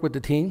didn't work with the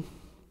team?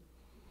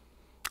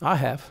 I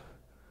have.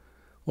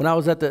 When I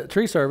was at the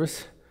tree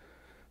service,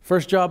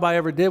 first job I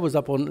ever did was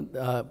up on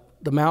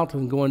the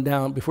mountain going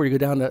down, before you go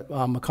down to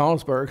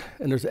McConnellsburg,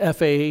 and there's a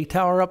FAA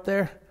tower up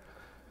there.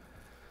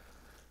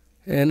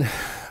 And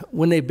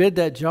when they bid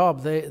that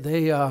job, they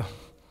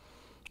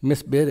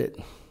misbid it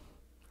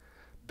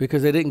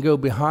because they didn't go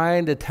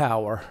behind the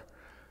tower,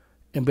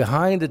 and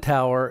behind the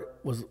tower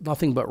was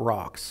nothing but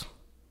rocks.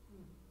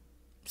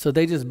 So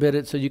they just bid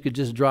it so you could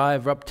just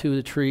drive up to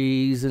the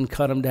trees and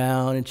cut them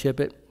down and chip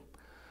it.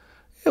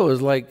 It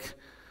was like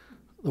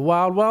the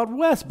wild, wild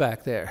west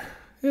back there.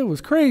 It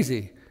was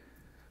crazy.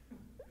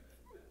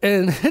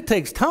 And it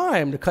takes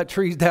time to cut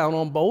trees down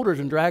on boulders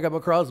and drag them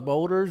across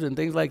boulders and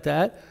things like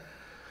that.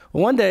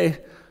 One day,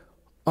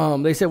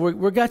 they said,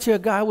 we got you a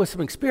guy with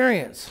some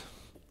experience.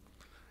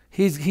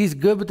 He's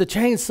good with the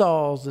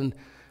chainsaws. And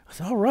I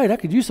said, all right, I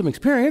could use some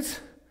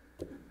experience.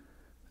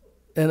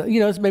 And,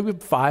 it's maybe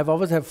 5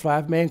 of us, have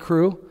 5-man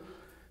crew.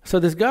 So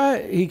this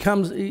guy, he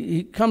comes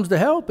to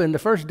help. And the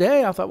first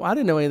day, I thought, well, I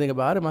didn't know anything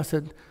about him.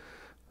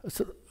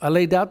 So I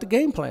laid out the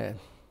game plan.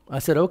 I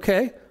said,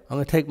 okay, I'm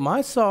going to take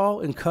my saw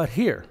and cut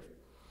here.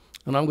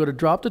 And I'm going to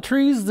drop the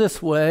trees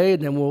this way,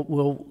 and then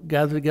we'll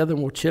gather together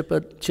and we'll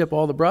chip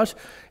all the brush.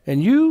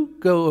 And you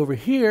go over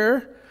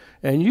here,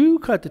 and you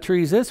cut the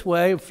trees this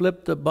way and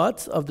flip the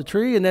butts of the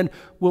tree, and then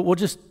we'll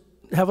just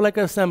have like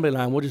an assembly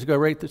line. We'll just go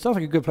right through. Sounds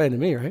like a good plan to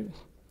me, right?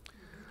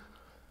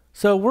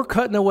 So we're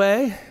cutting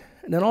away,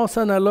 and then all of a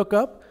sudden I look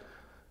up.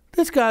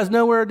 This guy's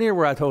nowhere near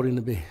where I told him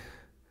to be.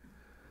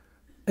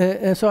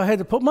 And so I had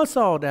to put my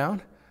saw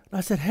down. And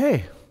I said,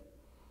 hey,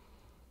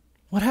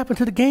 what happened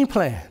to the game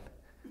plan?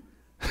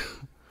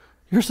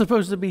 You're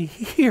supposed to be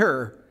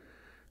here,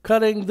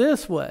 cutting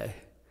this way.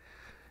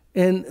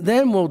 And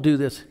then we'll do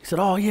this. He said,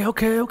 oh, yeah,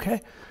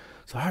 okay.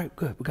 So, all right,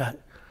 good, we got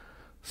it.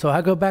 So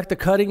I go back to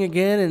cutting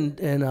again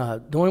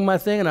and doing my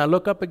thing, and I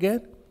look up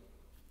again.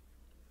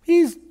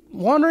 He's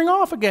wandering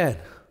off again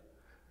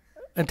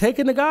and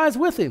taking the guys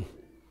with him.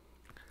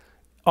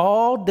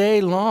 All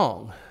day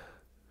long,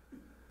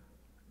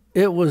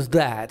 it was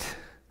that.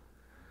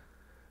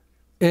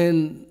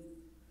 And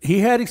he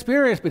had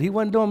experience, but he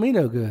wasn't doing me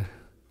no good.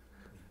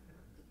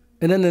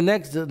 And then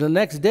the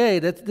next day,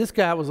 this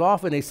guy was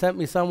off, and they sent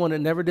me someone that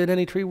never did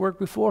any tree work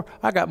before.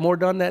 I got more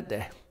done that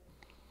day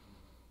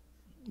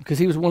because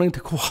he was willing to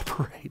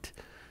cooperate.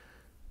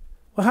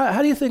 Well,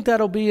 how do you think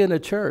that'll be in a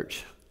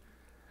church?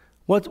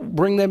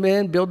 Bring them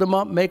in, build them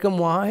up, make them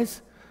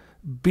wise,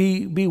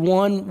 be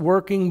one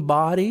working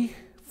body,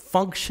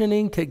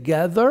 functioning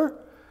together.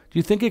 Do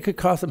you think it could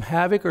cause some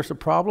havoc or some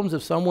problems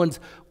if someone's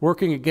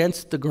working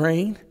against the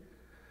grain?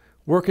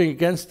 Working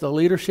against the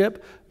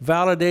leadership,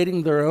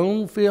 validating their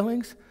own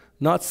feelings,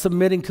 not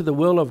submitting to the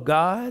will of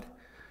God,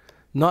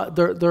 not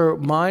their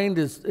mind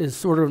is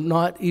sort of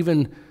not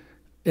even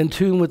in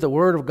tune with the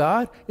Word of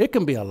God. It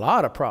can be a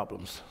lot of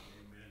problems.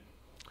 Amen.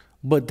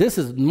 But this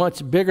is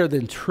much bigger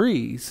than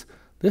trees.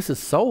 This is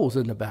souls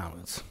in the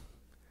balance.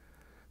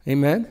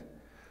 Amen?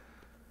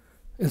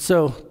 And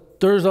so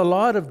there's a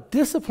lot of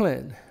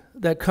discipline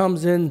that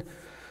comes in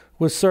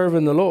with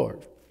serving the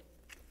Lord.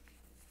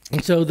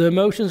 And so the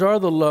emotions are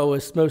the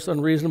lowest, most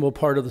unreasonable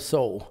part of the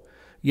soul,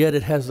 yet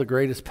it has the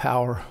greatest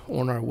power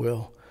on our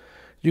will.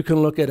 You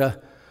can look at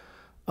a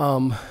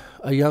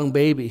young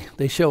baby.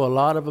 They show a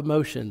lot of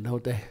emotion,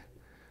 don't they?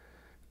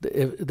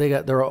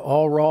 They're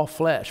all raw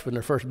flesh when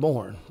they're first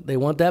born. They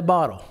want that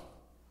bottle.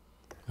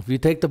 If you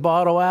take the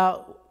bottle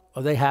out,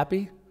 are they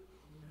happy?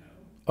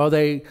 Are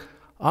they,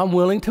 I'm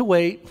willing to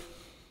wait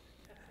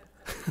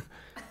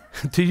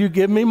till you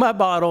give me my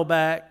bottle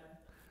back?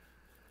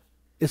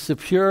 It's the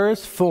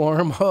purest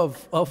form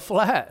of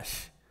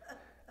flesh,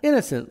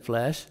 innocent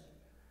flesh,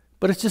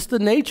 but it's just the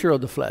nature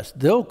of the flesh.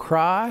 They'll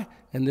cry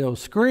and they'll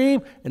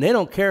scream, and they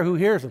don't care who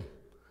hears them.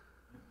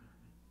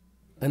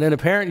 And then a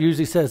parent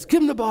usually says, give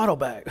them the bottle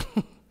back,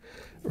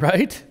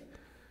 right?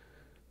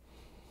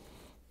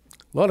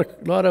 A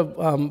lot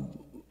of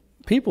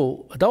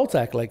people, adults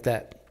act like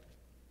that.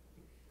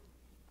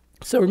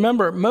 So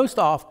remember, most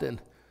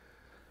often,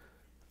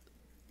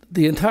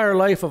 the entire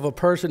life of a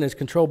person is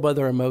controlled by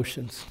their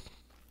emotions.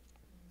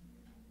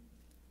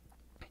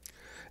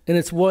 And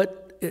it's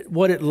what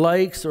it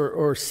likes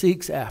or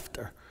seeks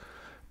after.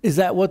 Is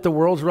that what the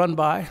world's run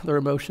by, their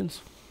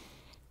emotions?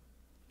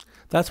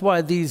 That's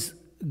why these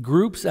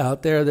groups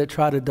out there that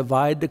try to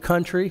divide the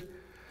country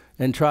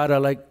and try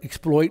to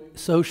exploit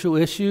social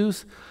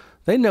issues,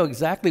 they know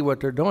exactly what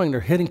they're doing.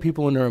 They're hitting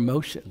people in their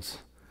emotions.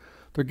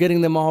 They're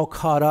getting them all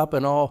caught up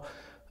and all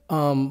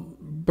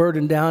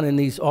burdened down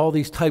in all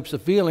these types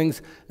of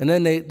feelings, and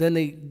then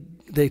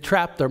they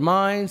trap their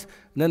minds,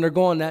 and then they're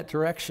going that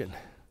direction.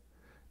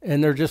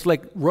 And they're just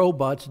like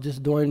robots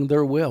just doing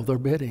their will, their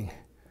bidding.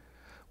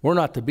 We're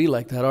not to be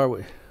like that, are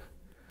we?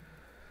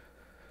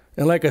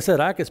 And like I said,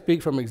 I can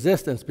speak from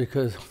existence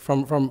because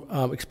from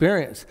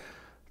experience.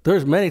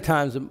 There's many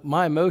times that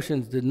my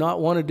emotions did not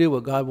want to do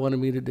what God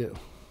wanted me to do.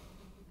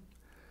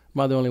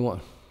 Am I the only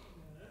one?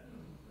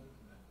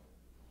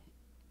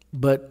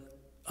 But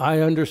I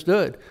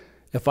understood.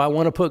 If I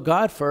want to put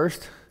God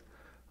first,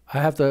 I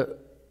have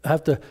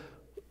to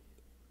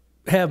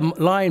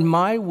line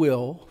my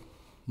will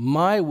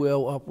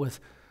up with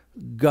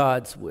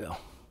God's will.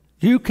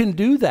 You can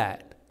do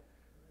that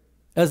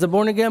as a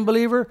born-again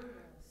believer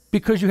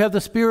because you have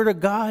the Spirit of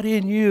God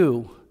in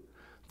you.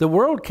 The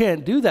world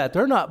can't do that.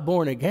 They're not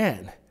born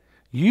again.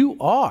 You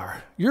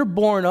are. You're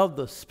born of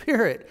the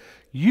Spirit.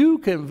 You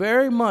can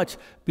very much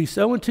be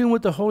so in tune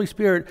with the Holy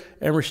Spirit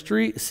and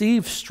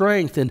receive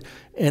strength and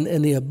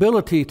the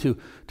ability to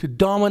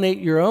dominate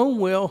your own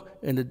will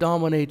and to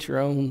dominate your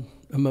own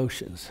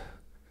emotions.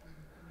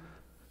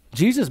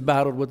 Jesus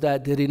battled with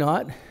that, did he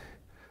not?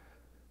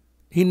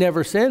 He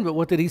never sinned, but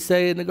what did he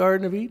say in the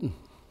Garden of Eden?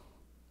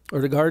 Or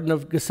the Garden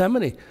of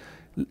Gethsemane?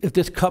 If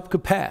this cup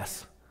could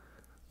pass,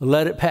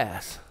 let it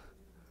pass.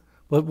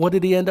 But what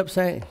did he end up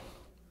saying?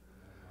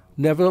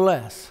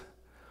 Nevertheless,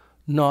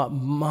 not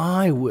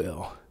my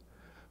will,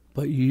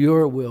 but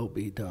your will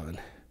be done.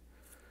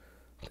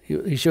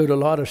 He showed a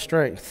lot of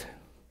strength.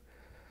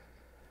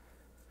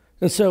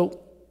 And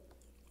so,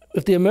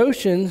 if the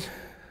emotions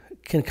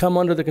can come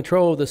under the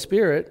control of the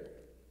Spirit,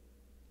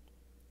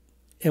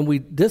 and we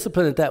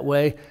discipline it that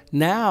way,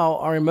 now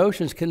our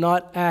emotions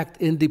cannot act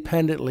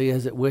independently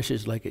as it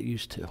wishes like it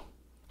used to,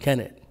 can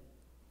it?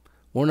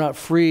 We're not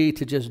free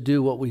to just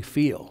do what we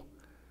feel,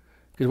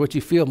 because what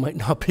you feel might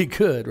not be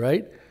good,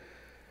 right?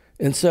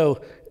 And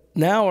so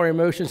now our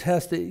emotions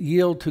has to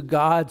yield to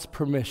God's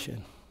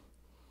permission.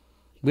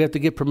 We have to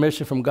get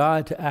permission from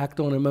God to act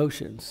on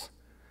emotions.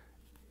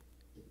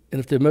 And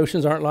if the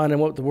emotions aren't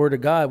lining up with the Word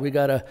of God, we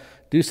got to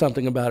do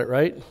something about it,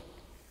 right?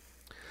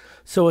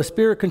 So a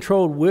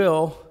Spirit-controlled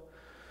will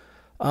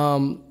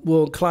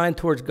incline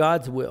towards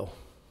God's will.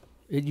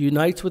 It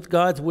unites with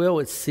God's will.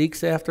 It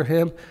seeks after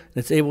Him. And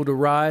it's able to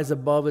rise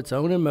above its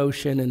own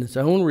emotion and its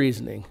own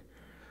reasoning.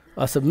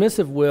 A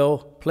submissive will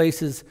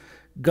places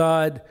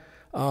God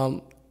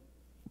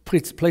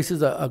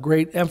places a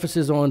great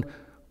emphasis on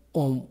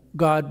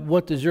God.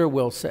 What does your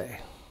will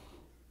say?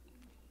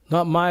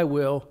 Not my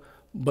will,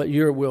 but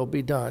your will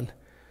be done.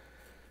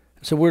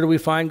 So where do we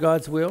find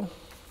God's will?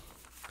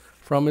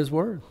 From His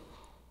Word.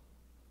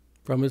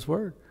 from his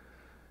word.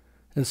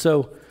 And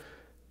so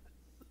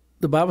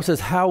the Bible says,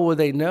 how will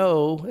they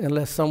know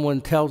unless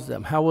someone tells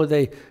them? How will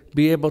they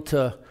be able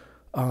to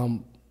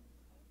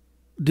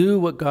do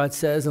what God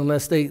says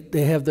unless they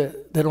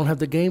don't have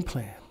the game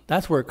plan?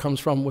 That's where it comes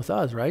from with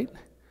us, right?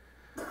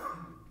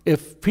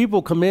 If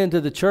people come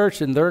into the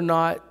church and they're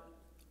not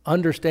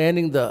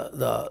understanding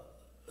the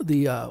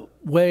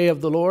way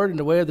of the Lord and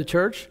the way of the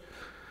church,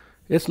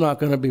 it's not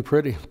going to be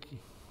pretty.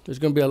 There's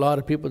going to be a lot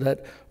of people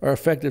that are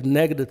affected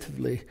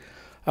negatively.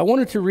 I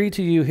wanted to read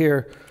to you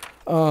here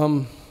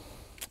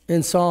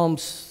in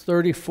Psalms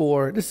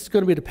 34. This is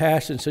going to be the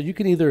Passion, so you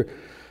can either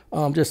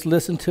just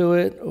listen to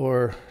it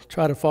or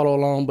try to follow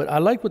along. But I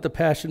like what the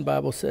Passion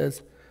Bible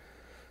says.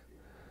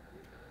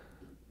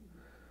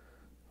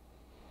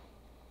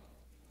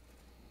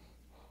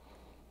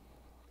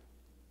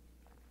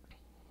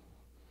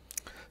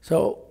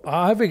 So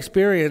I've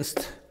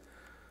experienced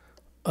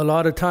a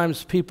lot of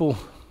times people,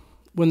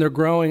 when they're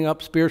growing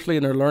up spiritually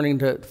and they're learning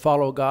to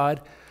follow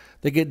God,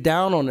 they get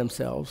down on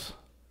themselves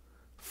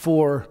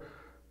for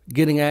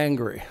getting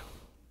angry.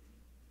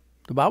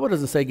 The Bible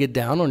doesn't say get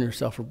down on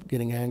yourself for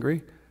getting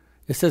angry.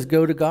 It says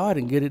go to God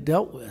and get it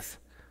dealt with.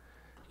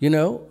 You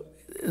know,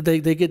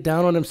 they get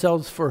down on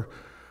themselves for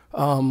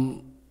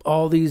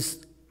all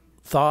these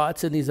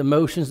thoughts and these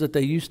emotions that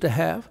they used to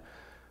have.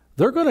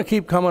 They're going to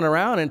keep coming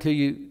around until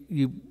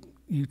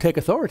you take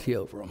authority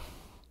over them.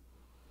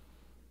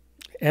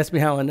 Ask me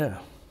how I know.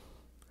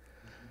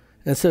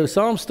 And so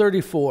Psalms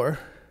 34,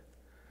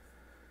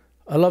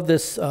 I love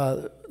this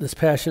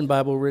Passion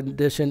Bible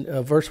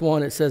rendition. Verse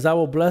 1, it says, I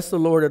will bless the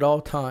Lord at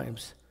all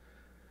times.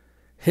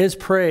 His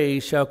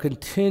praise shall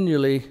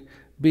continually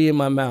be in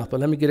my mouth. But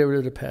let me get over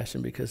to the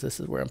Passion because this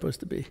is where I'm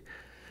supposed to be.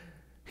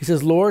 He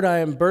says, Lord, I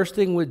am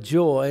bursting with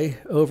joy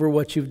over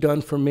what you've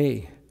done for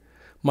me.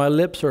 My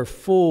lips are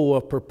full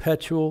of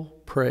perpetual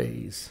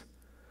praise.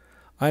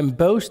 I'm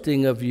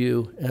boasting of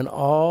you and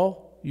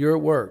all your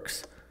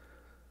works.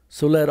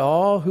 So let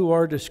all who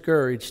are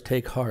discouraged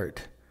take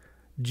heart.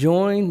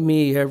 Join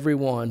me,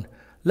 everyone.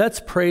 Let's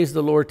praise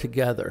the Lord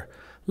together.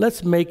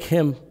 Let's make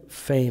him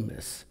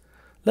famous.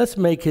 Let's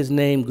make his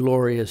name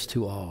glorious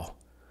to all.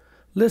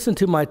 Listen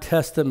to my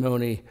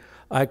testimony.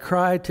 I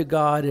cried to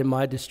God in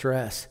my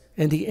distress,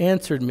 and he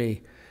answered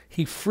me.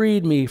 He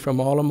freed me from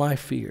all of my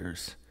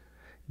fears.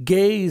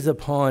 Gaze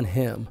upon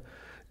him.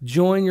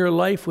 Join your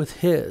life with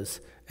his,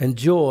 and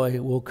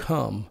joy will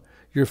come.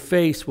 Your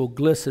face will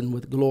glisten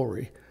with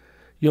glory.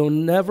 You'll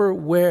never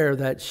wear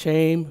that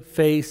shame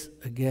face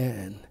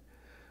again.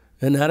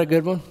 Isn't that a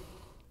good one?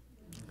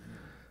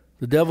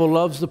 The devil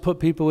loves to put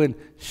people in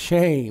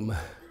shame,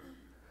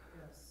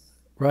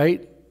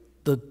 right?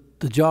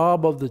 The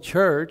job of the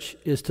church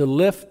is to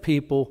lift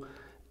people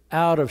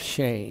out of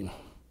shame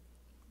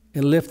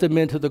and lift them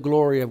into the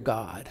glory of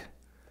God.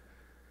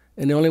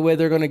 And the only way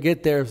they're going to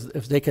get there is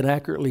if they can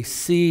accurately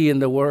see in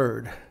the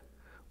Word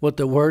what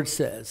the Word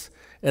says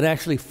and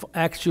actually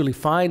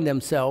find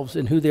themselves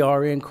in who they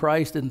are in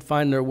Christ and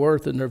find their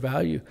worth and their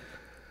value.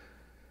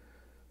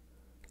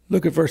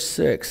 Look at verse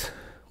 6.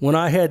 When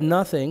I had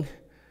nothing,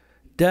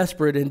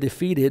 desperate and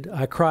defeated,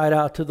 I cried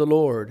out to the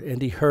Lord,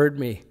 and he heard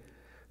me,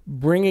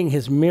 bringing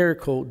his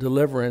miracle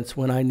deliverance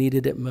when I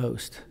needed it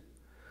most.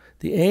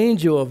 The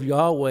angel of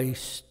Yahweh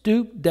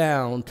stooped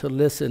down to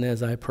listen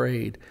as I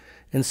prayed,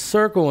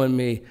 encircling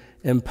me,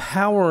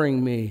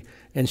 empowering me,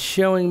 and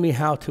showing me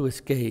how to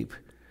escape.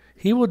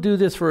 He will do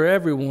this for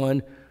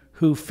everyone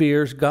who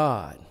fears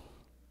God.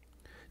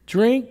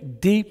 Drink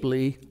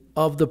deeply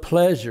of the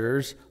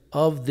pleasures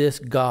of this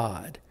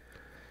God.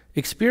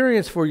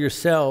 Experience for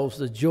yourselves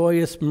the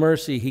joyous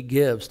mercy he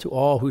gives to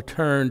all who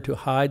turn to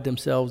hide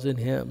themselves in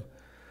him.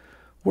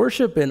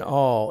 Worship in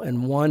awe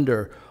and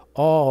wonder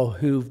all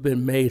who've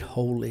been made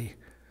holy.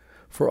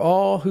 For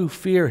all who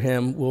fear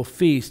him will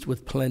feast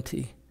with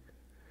plenty.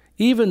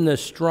 Even the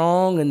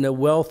strong and the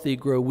wealthy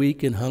grow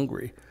weak and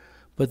hungry,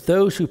 but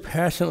those who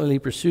passionately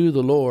pursue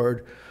the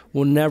Lord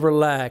will never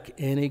lack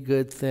any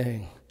good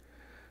thing.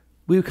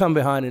 We come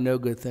behind in no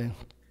good thing.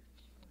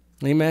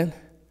 Amen?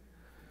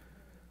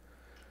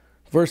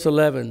 Verse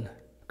 11,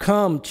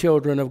 come,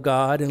 children of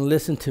God, and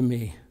listen to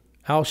me.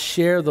 I'll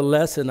share the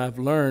lesson I've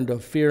learned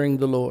of fearing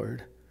the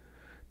Lord.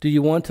 Do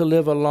you want to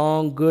live a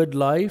long, good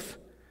life,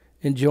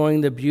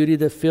 enjoying the beauty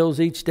that fills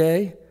each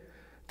day?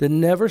 Then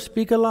never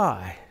speak a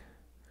lie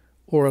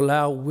or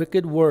allow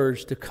wicked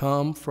words to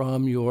come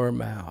from your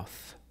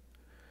mouth.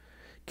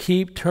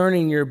 Keep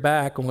turning your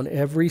back on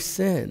every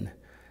sin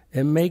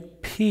and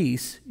make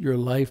peace your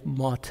life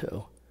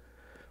motto.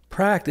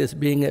 Practice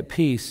being at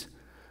peace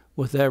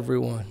with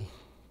everyone.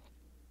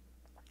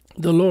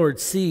 The Lord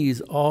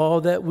sees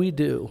all that we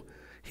do.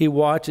 He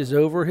watches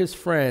over his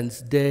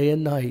friends day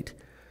and night.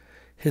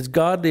 His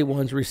godly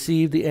ones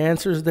receive the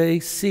answers they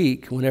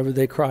seek whenever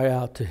they cry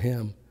out to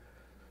him.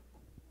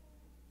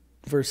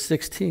 Verse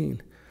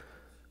 16,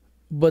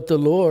 but the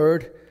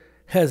Lord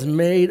has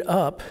made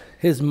up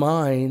his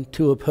mind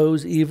to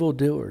oppose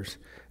evildoers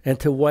and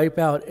to wipe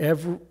out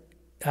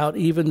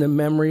even the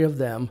memory of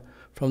them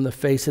from the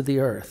face of the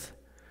earth.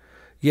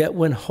 Yet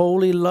when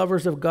holy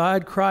lovers of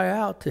God cry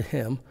out to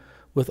him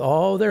with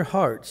all their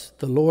hearts,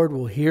 the Lord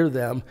will hear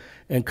them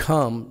and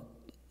come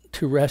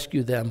to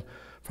rescue them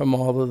from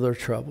all of their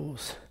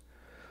troubles.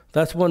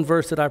 That's one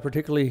verse that I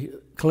particularly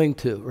cling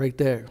to right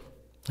there.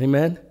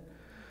 Amen?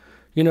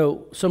 You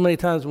know, so many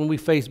times when we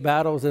face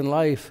battles in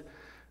life,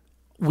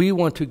 we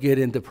want to get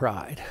into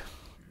pride.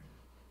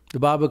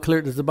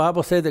 Does the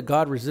Bible say that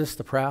God resists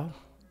the proud?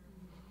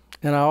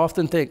 And I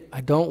often think,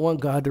 I don't want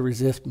God to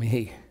resist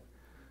me.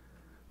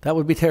 That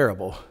would be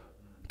terrible.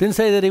 Didn't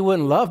say that he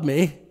wouldn't love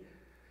me.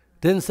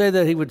 Didn't say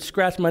that he would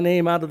scratch my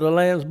name out of the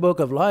Lamb's book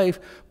of life,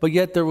 but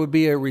yet there would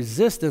be a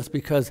resistance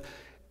because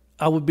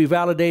I would be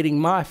validating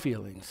my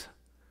feelings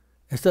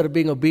instead of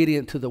being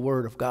obedient to the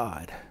word of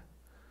God.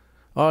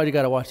 Oh, you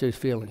got to watch those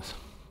feelings.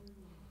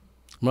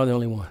 I'm not the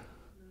only one.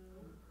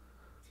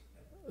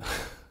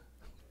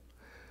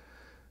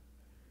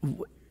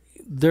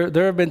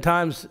 There have been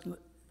times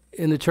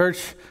in the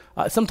church,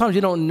 sometimes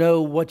you don't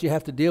know what you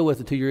have to deal with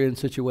until you're in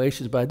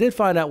situations, but I did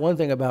find out one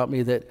thing about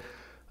me that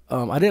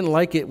I didn't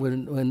like it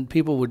when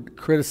people would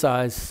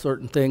criticize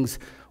certain things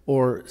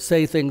or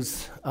say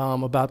things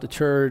about the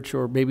church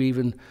or maybe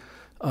even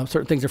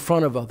certain things in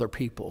front of other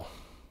people,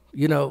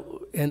 you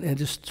know, and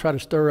just try to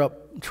stir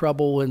up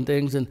trouble and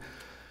things. And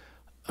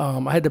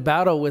I had to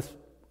battle with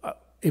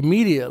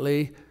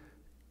immediately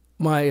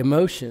my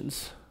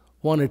emotions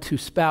wanted to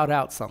spout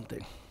out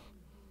something.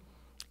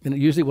 And it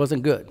usually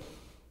wasn't good.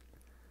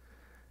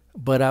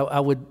 But I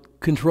would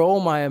control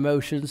my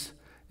emotions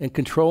and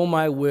control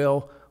my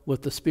will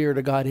with the Spirit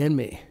of God in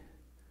me.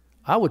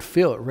 I would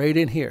feel it right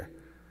in here.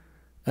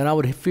 And I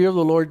would hear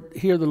the Lord,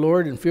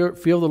 and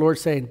feel the Lord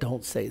saying,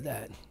 don't say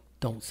that.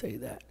 Don't say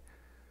that.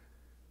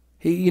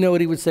 You know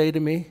what he would say to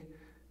me?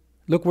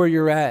 Look where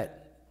you're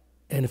at.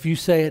 And if you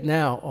say it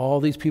now, all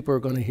these people are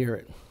going to hear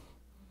it.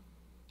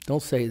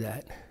 Don't say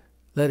that.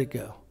 Let it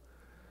go.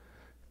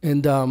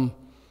 And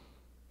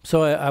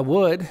so I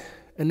would.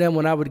 And then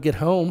when I would get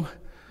home,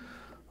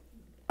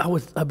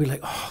 I'd be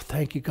like, oh,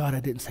 thank you, God, I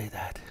didn't say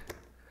that.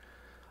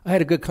 I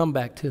had a good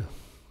comeback, too.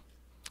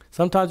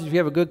 Sometimes if you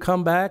have a good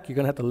comeback, you're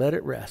going to have to let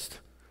it rest.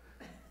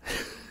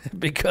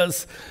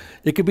 Because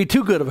it could be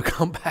too good of a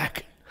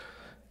comeback,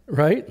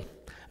 right?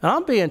 And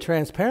I'm being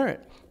transparent.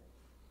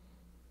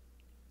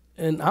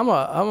 And I'm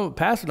a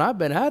pastor, and I've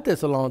been at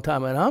this a long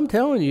time, and I'm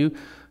telling you,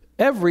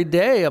 every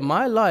day of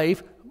my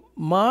life,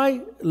 my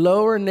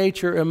lower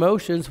nature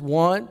emotions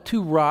want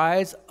to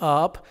rise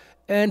up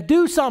and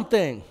do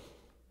something.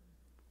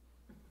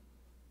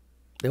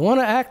 They want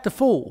to act a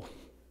fool,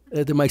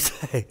 as they might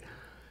say.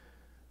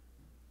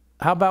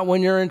 How about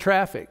when you're in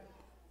traffic?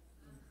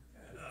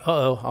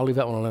 Uh-oh, I'll leave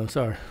that one alone,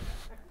 sorry.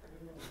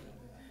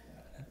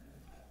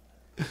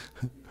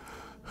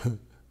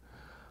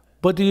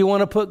 But do you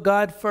want to put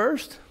God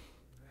first?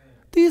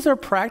 These are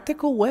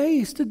practical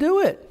ways to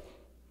do it.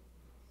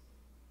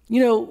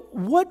 You know,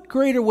 what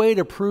greater way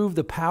to prove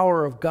the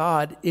power of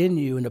God in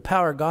you and the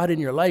power of God in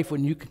your life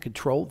when you can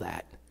control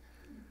that?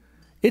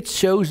 It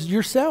shows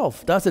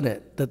yourself, doesn't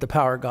it, that the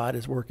power of God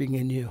is working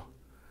in you.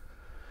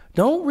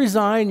 Don't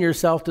resign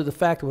yourself to the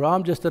fact, well,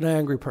 I'm just an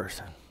angry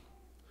person.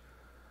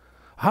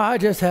 I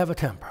just have a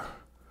temper.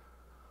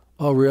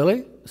 Oh,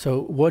 really? So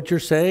what you're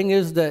saying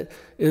is that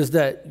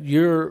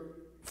your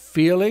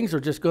feelings are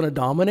just going to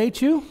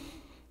dominate you?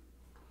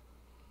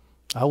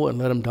 I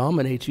wouldn't let them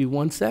dominate you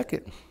 1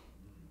 second.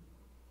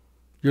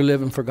 You're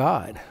living for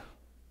God.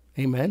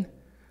 Amen?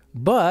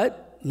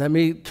 But let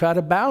me try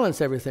to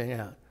balance everything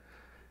out.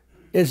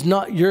 It's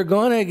not, you're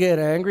going to get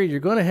angry,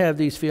 you're going to have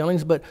these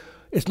feelings, but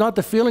it's not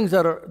the feelings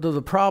that are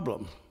the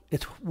problem.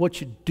 It's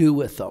what you do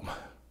with them.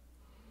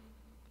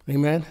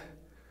 Amen?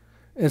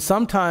 And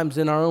sometimes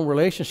in our own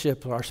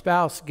relationship, our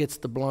spouse gets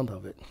the blunt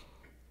of it.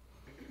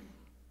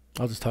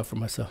 I'll just talk for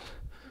myself.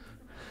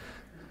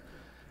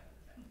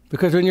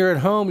 Because when you're at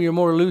home, you're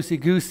more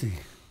loosey-goosey,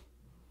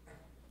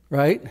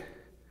 right?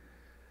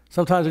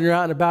 Sometimes when you're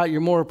out and about,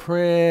 you're more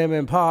prim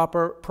and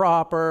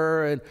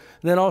proper. And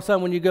then all of a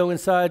sudden when you go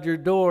inside your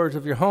doors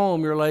of your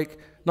home, you're like,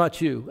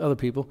 not you, other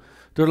people,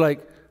 they're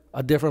like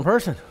a different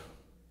person.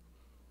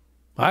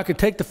 I can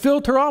take the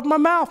filter off my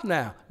mouth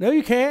now. No,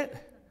 you can't.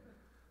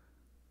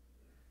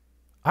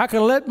 I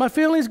can let my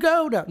feelings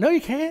go now. No,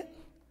 you can't.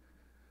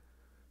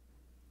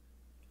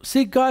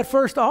 Seek God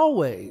first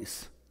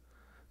always.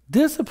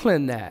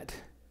 Discipline that.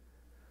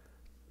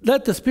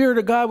 Let the Spirit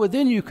of God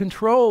within you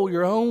control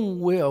your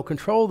own will,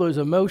 control those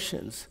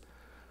emotions.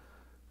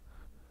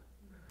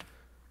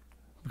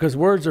 Because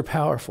words are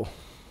powerful.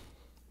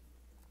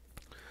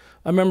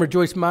 I remember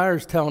Joyce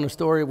Myers telling a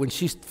story when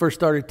she first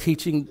started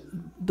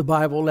teaching the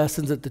Bible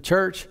lessons at the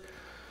church.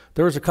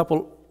 There was a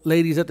couple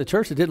ladies at the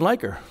church that didn't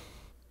like her.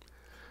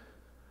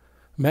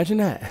 Imagine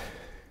that.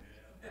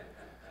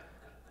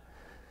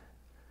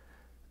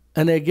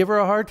 And they give her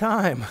a hard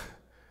time.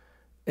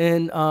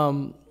 And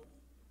a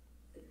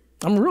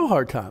real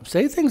hard time.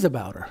 Say things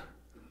about her.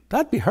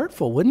 That'd be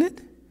hurtful, wouldn't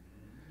it?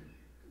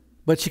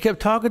 But she kept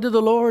talking to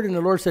the Lord, and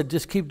the Lord said,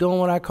 just keep doing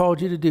what I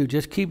called you to do.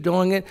 Just keep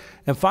doing it.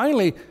 And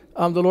finally,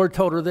 the Lord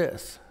told her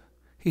this.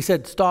 He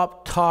said,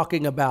 stop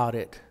talking about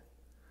it.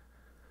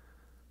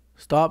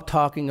 Stop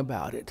talking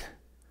about it.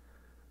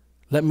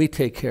 Let me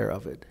take care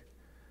of it.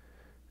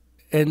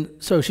 And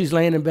so she's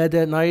laying in bed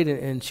that night,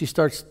 and she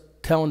starts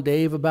telling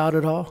Dave about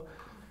it all.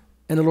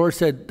 And the Lord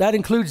said, that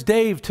includes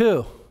Dave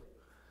too,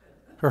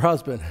 her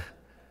husband.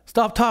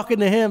 Stop talking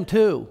to him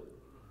too.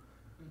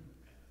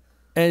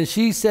 And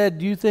she said,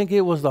 do you think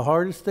it was the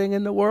hardest thing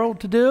in the world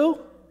to do?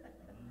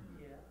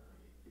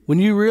 When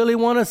you really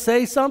want to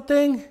say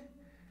something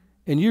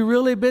and you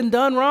really been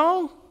done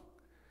wrong,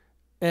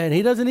 and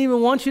he doesn't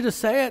even want you to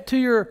say it to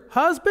your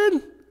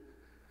husband?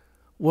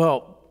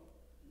 Well,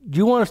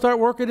 you want to start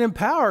working in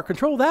power,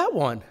 control that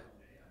one.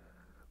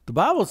 The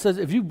Bible says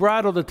if you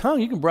bridle the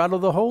tongue, you can bridle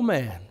the whole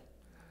man.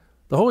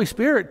 The Holy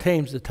Spirit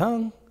tames the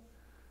tongue.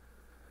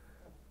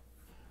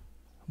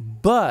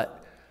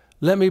 But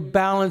let me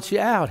balance you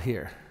out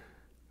here.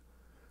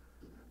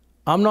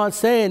 I'm not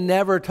saying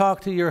never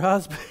talk to your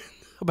husband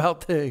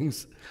about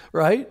things,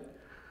 right?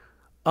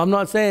 I'm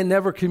not saying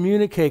never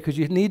communicate, because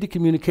you need to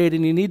communicate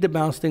and you need to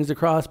bounce things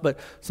across, but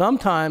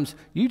sometimes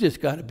you just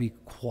got to be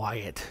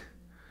quiet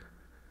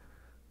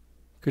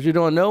because you're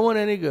doing no one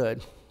any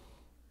good.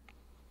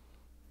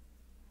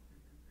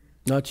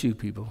 Not you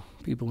people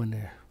in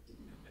there.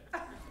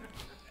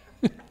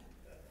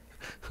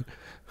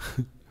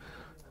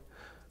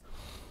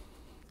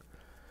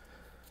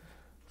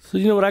 So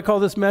you know what I call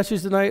this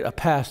message tonight? A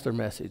pastor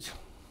message.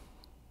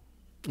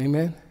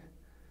 Amen?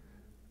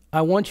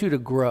 I want you to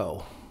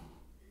grow.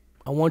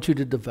 I want you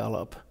to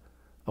develop.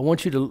 I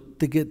want you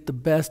to get the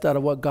best out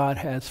of what God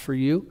has for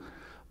you.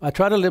 I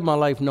try to live my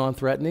life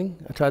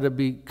non-threatening. I try to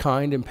be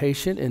kind and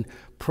patient and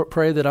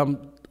pray that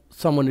I'm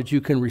someone that you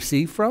can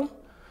receive from.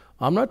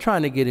 I'm not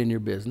trying to get in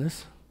your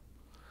business.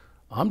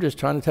 I'm just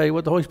trying to tell you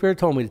what the Holy Spirit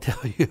told me to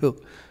tell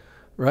you,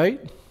 right?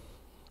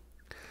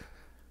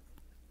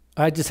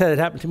 I just had it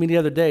happen to me the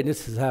other day, and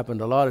this has happened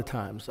a lot of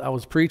times. I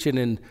was preaching,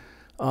 and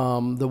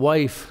the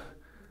wife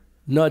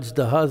nudged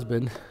the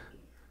husband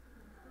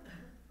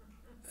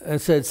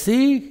and said,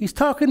 see, he's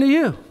talking to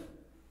you.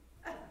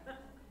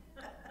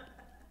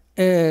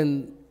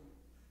 And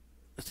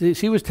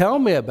she was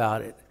telling me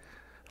about it.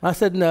 I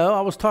said, no,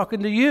 I was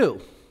talking to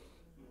you.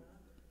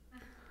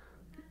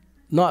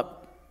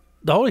 Not,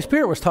 the Holy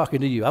Spirit was talking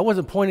to you. I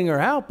wasn't pointing her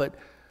out, but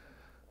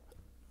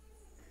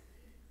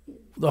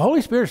the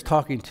Holy Spirit's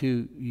talking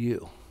to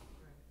you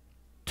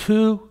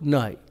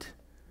tonight.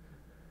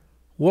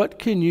 What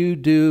can you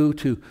do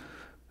to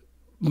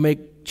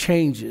make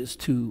changes,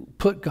 to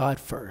put God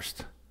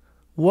first?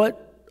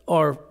 What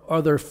are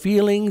there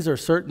feelings or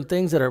certain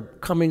things that are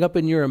coming up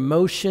in your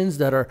emotions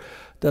that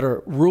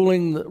are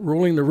ruling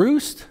the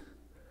roost?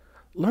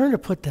 Learn to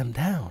put them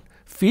down.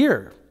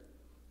 Fear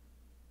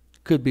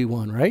could be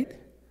one, right?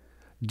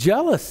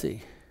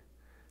 Jealousy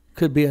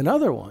could be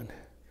another one.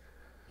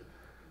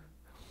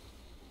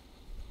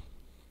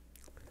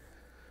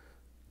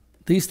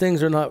 These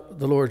things are not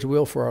the Lord's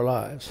will for our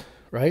lives,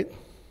 right?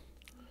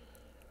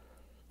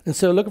 And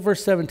so look at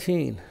verse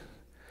 17.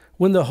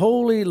 When the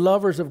holy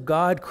lovers of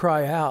God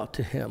cry out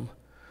to him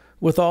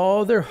with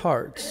all their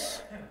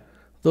hearts,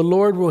 the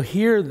Lord will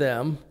hear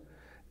them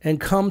and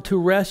come to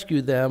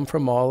rescue them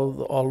from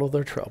all of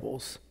their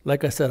troubles.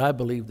 Like I said, I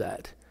believe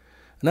that.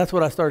 And that's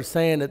what I started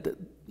saying. That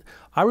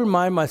I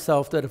remind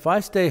myself that if I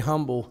stay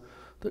humble,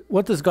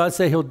 what does God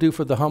say he'll do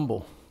for the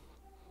humble?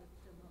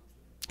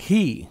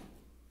 He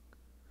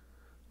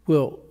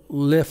will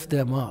lift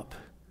them up.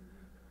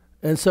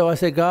 And so I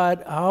say,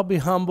 God, I'll be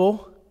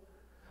humble.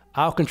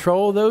 I'll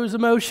control those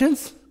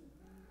emotions.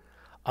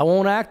 I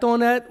won't act on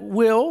that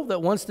will that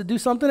wants to do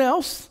something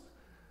else.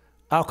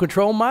 I'll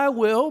control my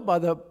will by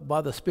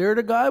the Spirit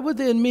of God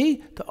within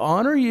me to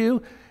honor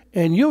you,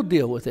 and you'll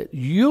deal with it.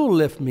 You'll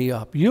lift me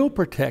up. You'll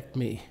protect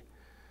me.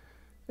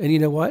 And you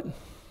know what?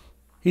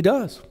 He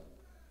does.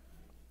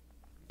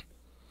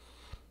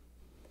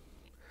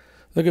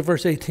 Look at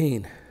verse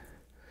 18.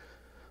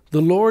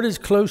 The Lord is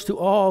close to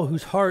all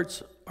whose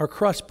hearts are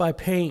crushed by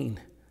pain,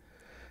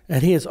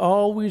 and he is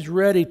always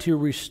ready to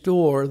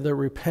restore the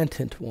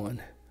repentant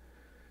one.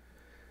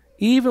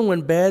 Even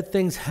when bad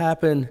things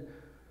happen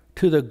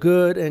to the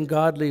good and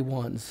godly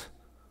ones,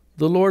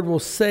 the Lord will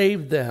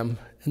save them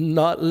and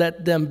not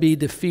let them be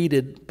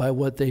defeated by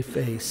what they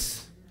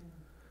face.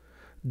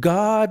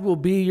 God will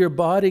be your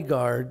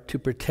bodyguard to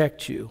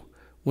protect you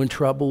when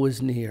trouble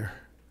is near.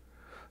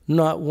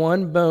 Not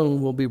one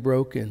bone will be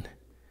broken.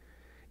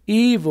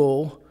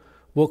 Evil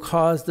will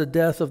cause the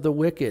death of the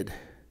wicked,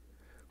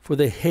 for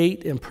they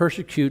hate and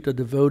persecute the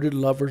devoted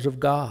lovers of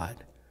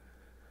God.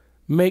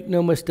 Make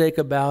no mistake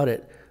about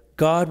it,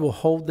 God will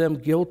hold them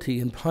guilty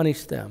and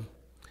punish them,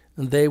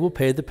 and they will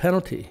pay the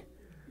penalty.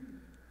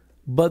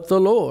 But the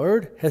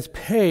Lord has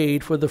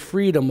paid for the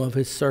freedom of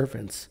his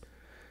servants,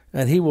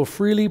 and he will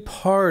freely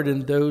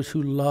pardon those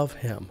who love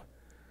him.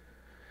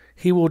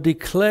 He will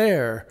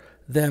declare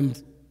them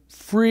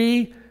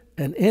free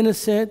and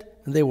innocent,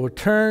 and they will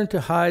turn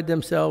to hide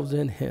themselves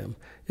in him.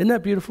 Isn't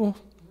that beautiful?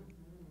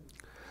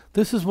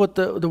 This is what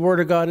the Word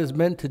of God is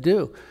meant to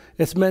do.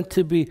 It's meant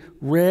to be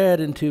read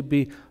and to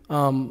be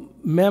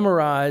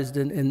memorized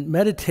and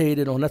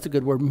meditated on. That's a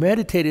good word,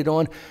 meditated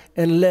on,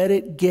 and let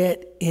it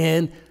get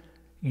in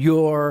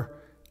your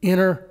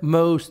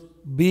innermost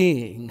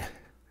being.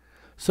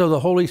 So the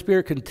Holy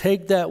Spirit can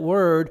take that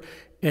word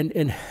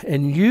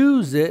and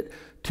use it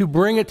to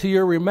bring it to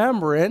your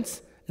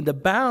remembrance and to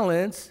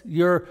balance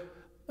your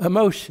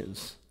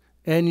emotions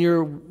and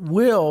your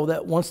will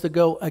that wants to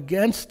go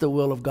against the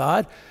will of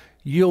God.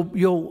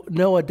 You'll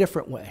know a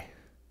different way.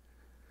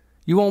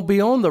 You won't be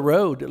on the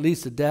road that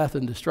leads to death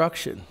and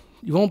destruction.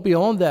 You won't be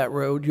on that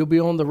road. You'll be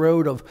on the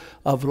road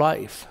of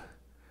life.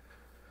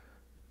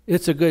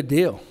 It's a good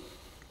deal.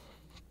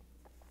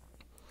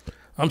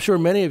 I'm sure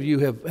many of you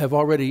have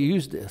already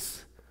used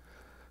this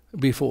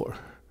before.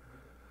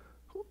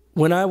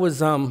 When I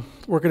was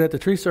working at the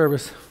tree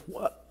service,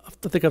 I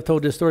think I've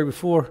told this story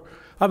before.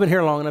 I've been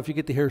here long enough, you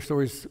get to hear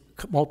stories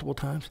multiple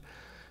times.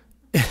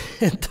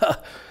 And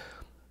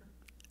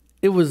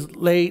it was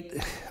late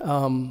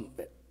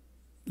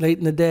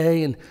in the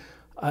day, and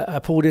I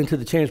pulled into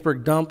the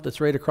Chambersburg dump that's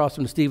right across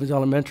from the Stevens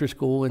Elementary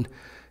School,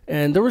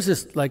 and there was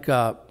this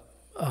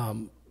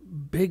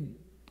big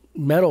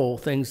metal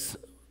things.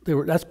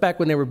 That's back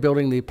when they were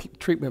building the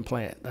treatment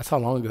plant. That's how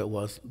long ago it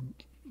was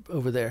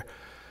over there.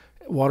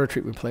 Water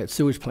treatment plant,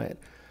 sewage plant.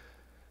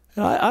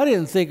 And I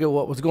didn't think of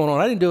what was going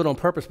on. I didn't do it on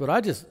purpose, but I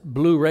just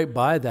blew right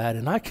by that,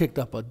 and I kicked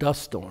up a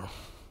dust storm.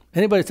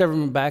 Anybody that's ever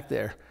been back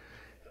there,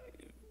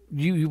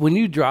 when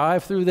you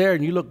drive through there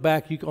and you look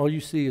back, all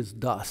you see is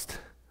dust.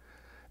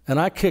 And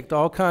I kicked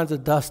all kinds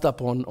of dust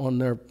up on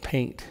their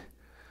paint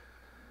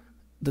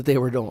that they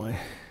were doing.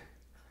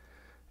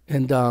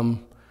 And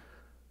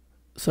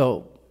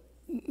so,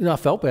 I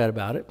felt bad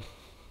about it.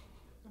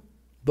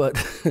 But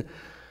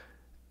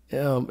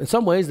in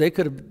some ways, they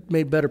could have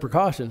made better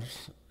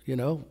precautions.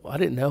 I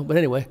didn't know. But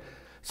anyway,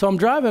 so I'm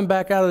driving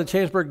back out of the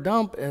Chambersburg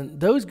dump, and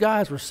those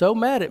guys were so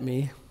mad at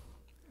me.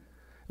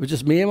 It was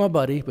just me and my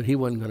buddy, but he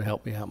wasn't going to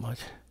help me out much.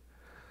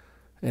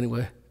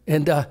 Anyway,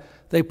 and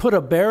they put a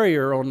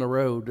barrier on the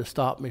road to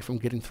stop me from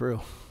getting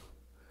through.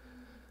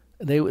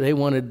 They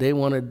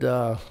wanted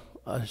a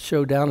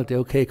showdown at the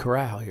OK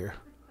Corral here.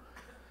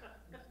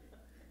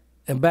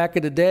 And back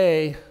in the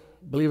day,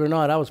 believe it or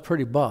not, I was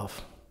pretty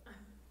buff.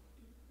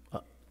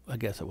 I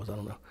guess I was, I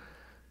don't know.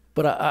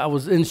 But I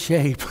was in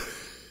shape.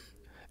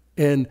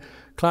 And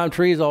climb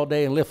trees all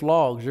day and lift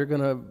logs, you're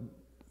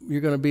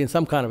gonna be in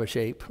some kind of a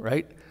shape,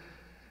 right?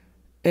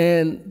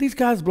 And these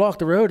guys blocked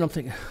the road, and I'm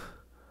thinking,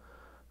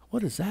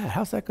 what is that?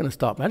 How's that gonna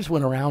stop me? I just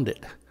went around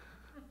it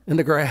in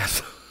the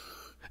grass.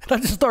 And I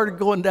just started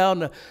going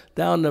down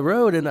the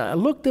road, and I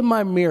looked in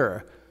my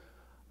mirror.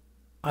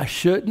 I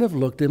shouldn't have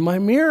looked in my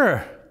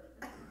mirror.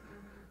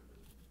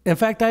 In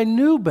fact, I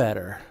knew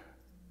better.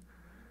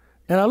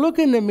 And I look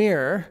in the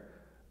mirror,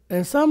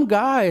 and some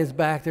guy is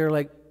back there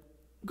like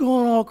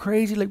going all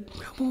crazy, like,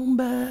 come on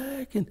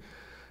back,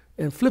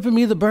 and flipping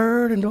me the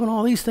bird and doing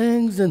all these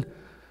things. And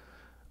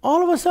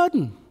all of a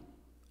sudden,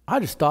 I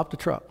just stopped the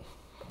truck.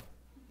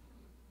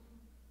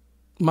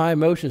 My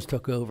emotions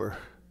took over.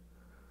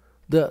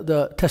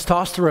 The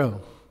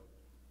testosterone.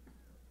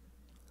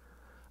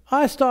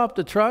 I stopped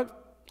the truck,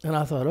 and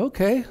I thought,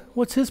 okay,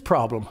 what's his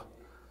problem?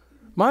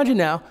 Mind you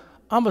now,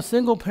 I'm a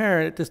single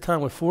parent at this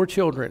time with 4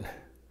 children.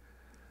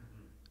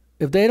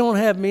 If they don't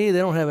have me, they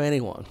don't have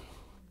anyone.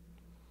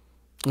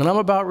 And I'm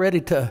about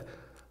ready to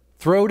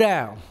throw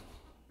down.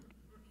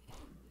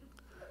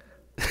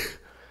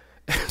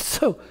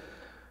 So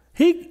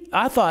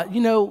I thought,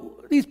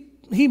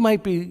 he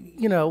might be,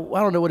 I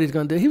don't know what he's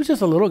going to do. He was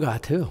just a little guy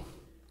too.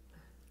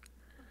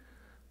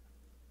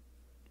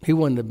 He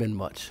wouldn't have been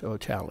much of a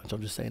challenge.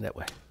 I'm just saying that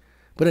way.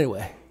 But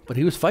anyway,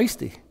 he was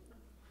feisty.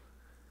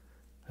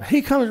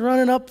 He comes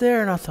running up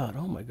there, and I thought,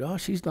 oh my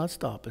gosh, he's not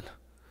stopping.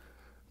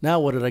 Now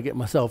what did I get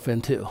myself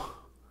into?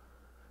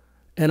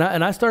 And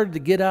I started to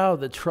get out of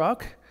the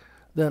truck.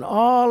 Then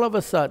all of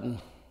a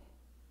sudden,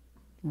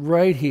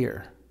 right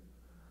here,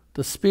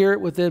 the spirit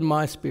within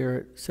my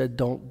spirit said,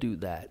 don't do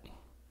that.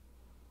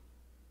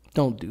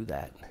 Don't do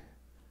that.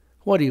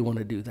 Why do you want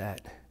to do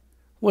that?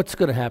 What's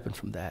going to happen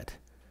from that?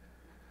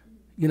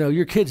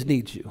 Your kids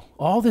need you.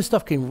 All this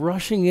stuff came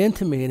rushing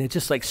into me, and it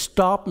just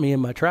stopped me in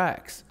my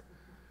tracks.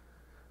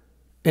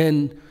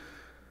 And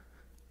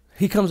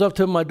he comes up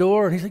to my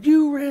door, and he's like,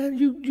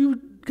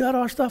 you got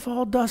our stuff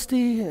all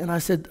dusty. And I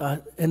said,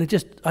 and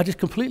I just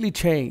completely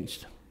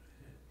changed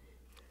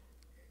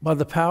by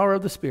the power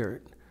of the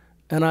Spirit.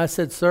 And I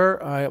said, sir,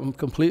 I am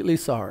completely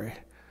sorry.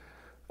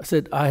 I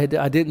said, I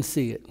didn't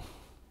see it.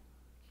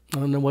 I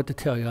don't know what to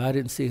tell you. I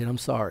didn't see it. I'm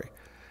sorry.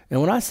 And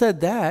when I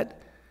said that,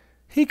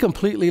 he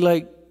completely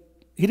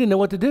he didn't know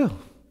what to do.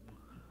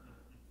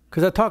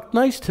 Because I talked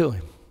nice to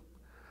him.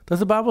 Does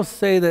the Bible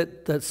say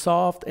that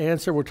soft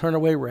answer will turn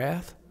away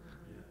wrath?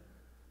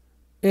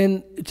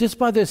 And just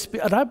by this,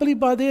 and I believe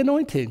by the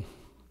anointing.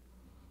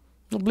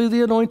 I believe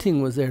the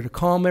anointing was there to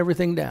calm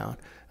everything down.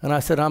 And I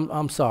said,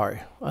 I'm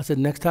sorry. I said,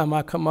 next time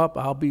I come up,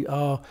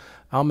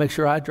 I'll make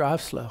sure I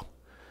drive slow.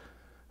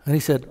 And he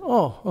said,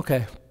 oh,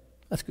 okay,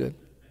 that's good.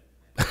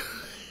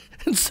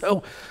 And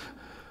so,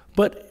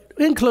 but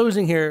in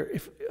closing here,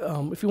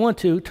 if you want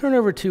to, turn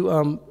over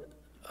to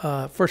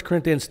 1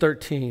 Corinthians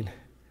 13.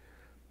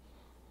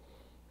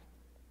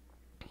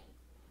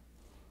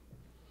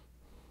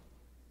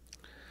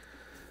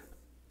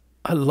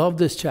 I love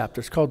this chapter.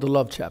 It's called the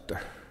love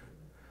chapter.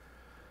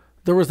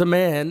 There was a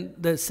man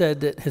that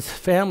said that his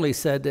family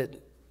said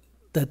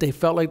that they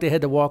felt like they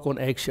had to walk on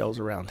eggshells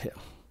around him.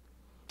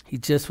 He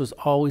just was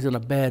always in a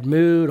bad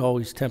mood,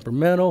 always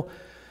temperamental.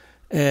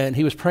 And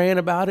he was praying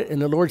about it,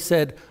 and the Lord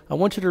said, I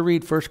want you to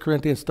read 1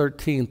 Corinthians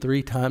 13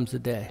 3 times a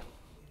day.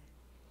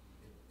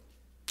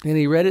 And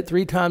he read it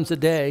 3 times a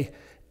day,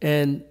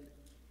 and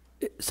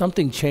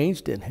something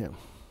changed in him.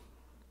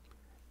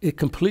 It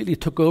completely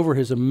took over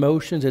his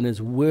emotions and his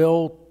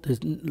will,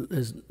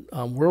 his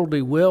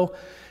worldly will,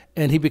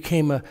 and he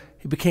became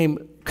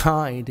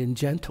kind and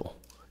gentle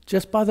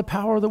just by the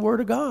power of the Word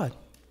of God.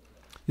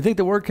 You think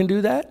the Word can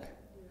do that?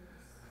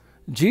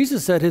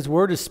 Jesus said His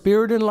Word is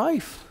spirit and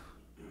life.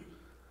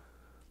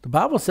 The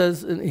Bible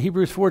says in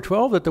Hebrews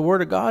 4:12 that the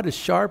Word of God is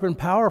sharp and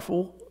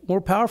powerful, more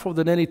powerful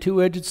than any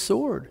two-edged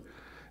sword.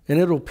 And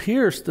it'll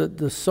pierce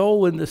the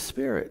soul and the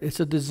spirit. It's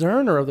a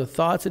discerner of the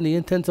thoughts and the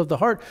intents of the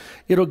heart.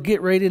 It'll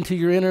get right into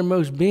your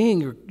innermost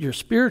being, your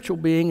spiritual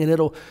being, and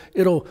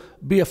it'll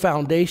be a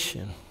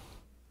foundation.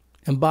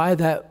 And by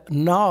that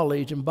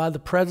knowledge and by the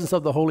presence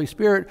of the Holy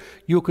Spirit,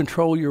 you'll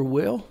control your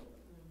will.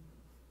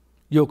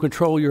 You'll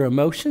control your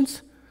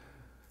emotions.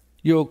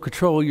 You'll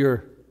control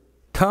your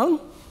tongue.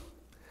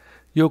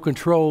 You'll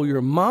control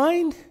your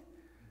mind.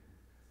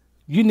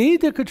 You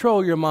need to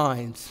control your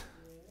minds.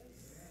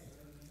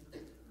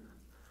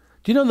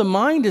 Do you know the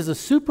mind is a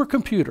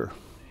supercomputer?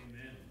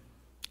 Amen.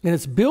 And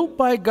it's built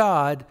by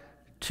God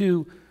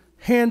to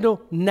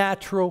handle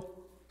natural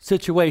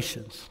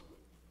situations.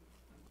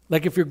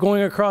 Like if you're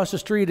going across the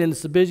street and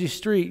it's a busy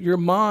street, your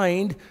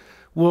mind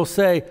will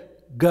say,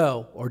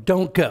 go or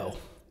don't go.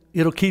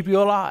 It'll keep you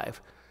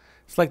alive.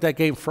 It's like that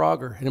game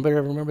Frogger. Anybody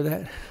ever remember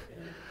that?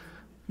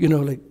 You know,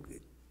 like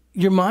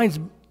your mind's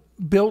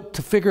built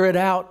to figure it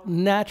out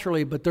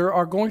naturally, but there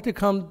are going to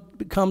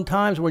come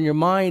times when your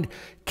mind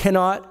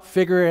cannot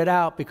figure it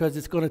out because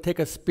it's going to take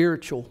a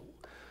spiritual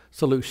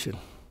solution.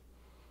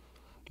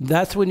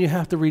 That's when you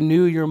have to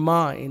renew your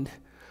mind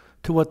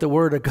to what the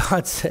Word of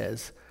God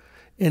says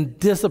and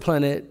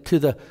discipline it to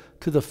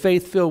the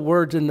faith-filled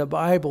words in the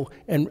Bible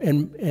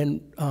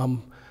and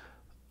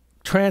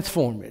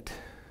transform it.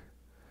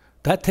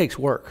 That takes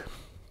work.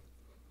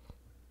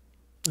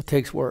 It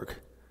takes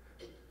work.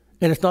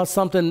 And it's not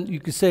something you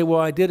can say,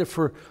 well, I did it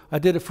for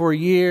a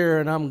year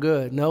and I'm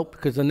good. Nope,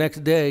 because the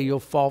next day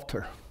you'll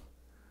falter.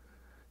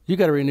 You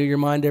got to renew your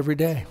mind every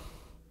day.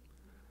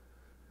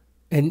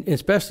 And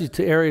especially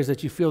to areas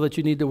that you feel that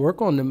you need to work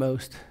on the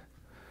most.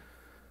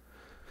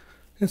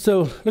 And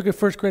so look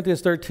at 1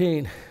 Corinthians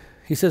 13.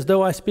 He says,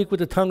 though I speak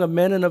with the tongue of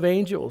men and of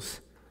angels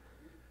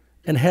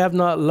and have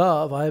not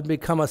love, I have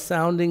become a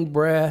sounding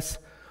brass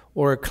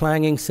or a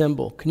clanging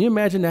cymbal. Can you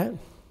imagine that?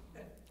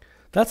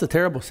 That's a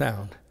terrible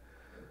sound.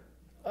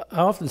 I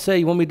often say,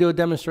 you want me to do a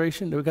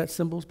demonstration? Do we got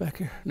cymbals back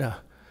here? No.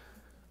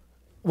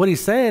 What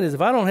he's saying is,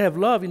 if I don't have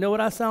love, you know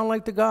what I sound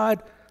like to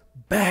God?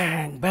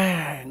 Bang,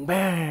 bang,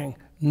 bang.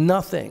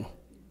 Nothing.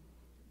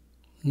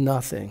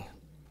 Nothing.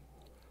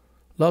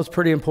 Love's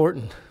pretty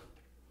important.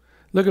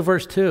 Look at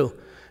verse 2.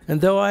 And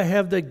though I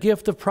have the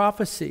gift of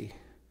prophecy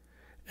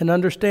and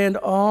understand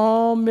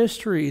all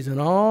mysteries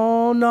and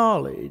all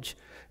knowledge,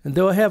 and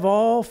though I have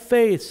all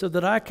faith so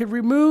that I could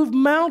remove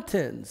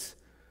mountains,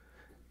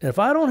 and if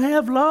I don't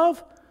have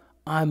love,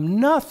 I'm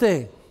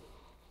nothing.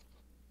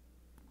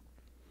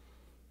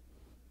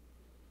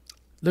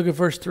 Look at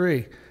verse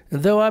 3.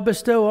 And though I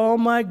bestow all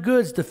my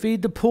goods to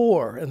feed the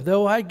poor, and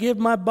though I give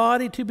my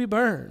body to be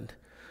burned,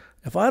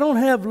 if I don't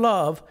have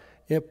love,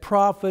 it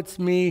profits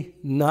me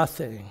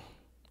nothing.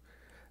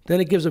 Then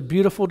it gives a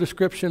beautiful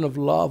description of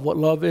love, what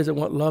love is and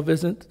what love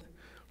isn't.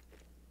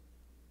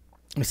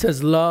 It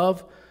says,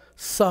 love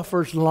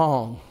suffers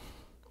long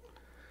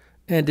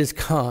and is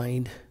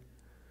kind.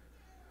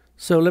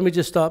 So let me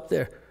just stop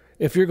there.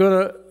 If you're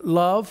going to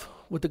love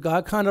with the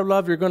God kind of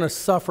love, you're going to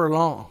suffer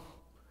long.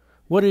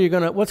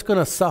 What's going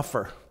to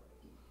suffer?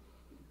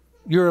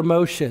 Your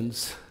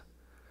emotions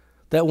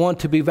that want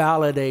to be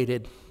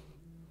validated.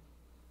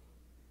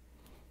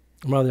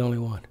 Am I the only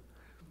one?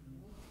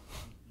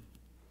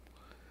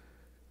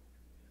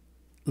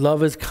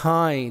 Love is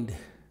kind.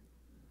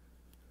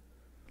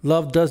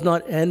 Love does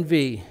not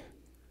envy.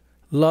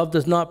 Love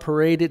does not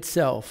parade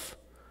itself.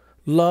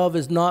 Love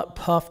is not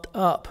puffed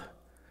up.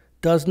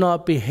 Does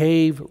not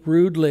behave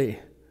rudely,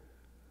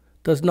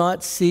 does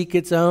not seek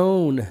its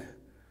own.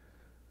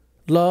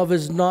 Love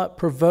is not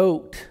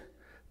provoked,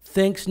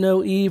 thinks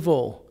no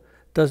evil,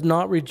 does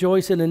not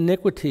rejoice in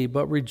iniquity,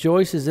 but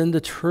rejoices in the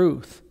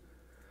truth.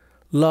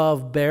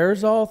 Love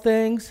bears all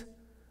things,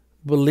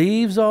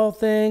 believes all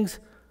things,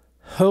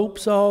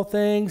 hopes all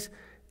things,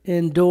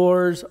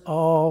 endures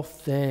all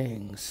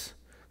things.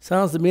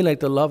 Sounds to me like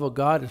the love of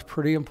God is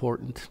pretty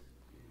important.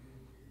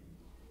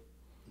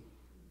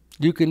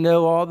 You can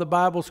know all the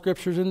Bible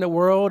scriptures in the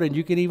world, and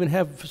you can even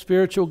have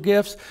spiritual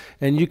gifts,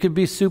 and you can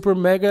be super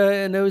mega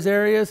in those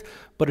areas.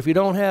 But if you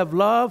don't have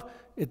love,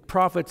 it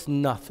profits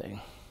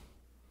nothing.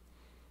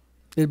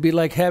 It'd be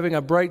like having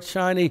a bright,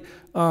 shiny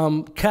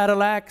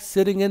Cadillac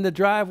sitting in the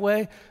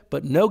driveway,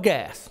 but no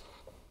gas.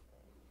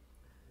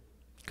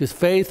 Because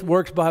faith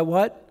works by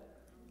what?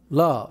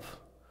 Love.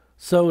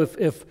 So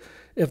if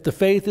the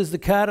faith is the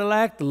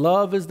Cadillac, the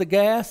love is the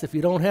gas. If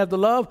you don't have the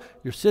love,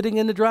 you're sitting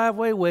in the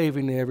driveway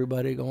waving to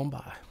everybody going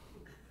by.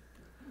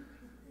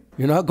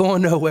 You're not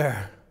going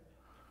nowhere.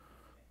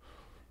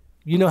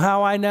 You know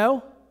how I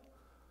know?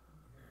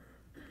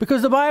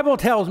 Because the Bible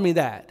tells me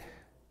that.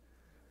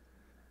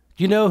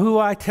 You know who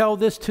I tell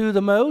this to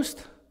the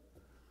most?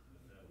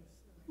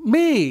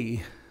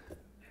 Me.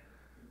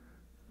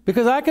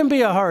 Because I can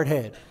be a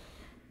hardhead.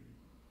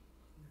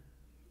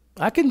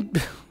 I can,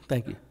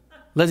 thank you.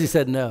 Leslie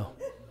said no.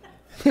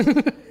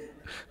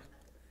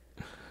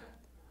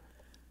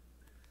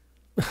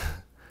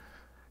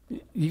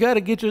 You got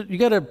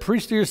to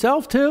preach to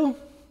yourself too.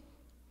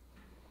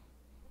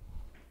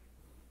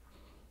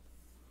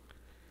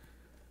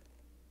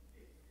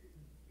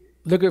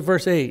 Look at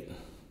verse 8.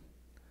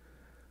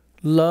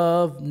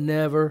 Love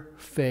never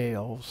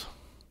fails.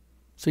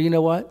 So you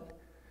know what?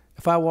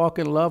 If I walk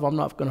in love, I'm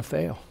not going to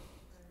fail.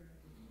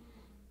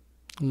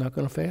 I'm not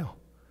going to fail.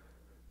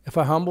 If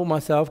I humble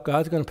myself,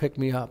 God's going to pick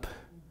me up.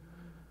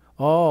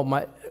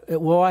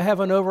 Will I have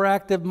an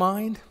overactive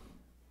mind?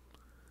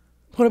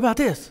 What about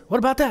this? What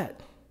about that?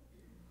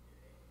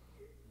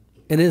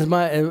 And is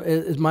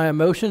my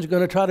emotions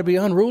going to try to be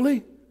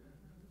unruly?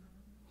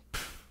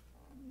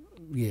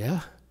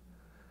 Yeah.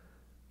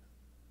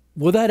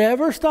 Will that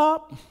ever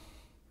stop?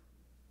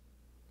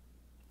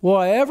 Will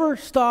I ever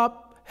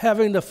stop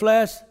having the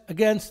flesh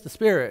against the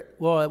spirit?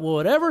 Will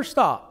it ever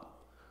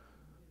stop?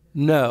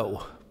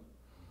 No.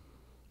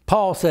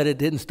 Paul said it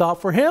didn't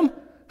stop for him,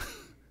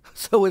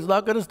 so it's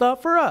not going to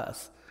stop for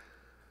us.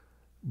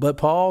 But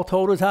Paul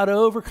told us how to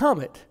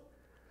overcome it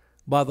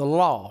by the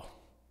law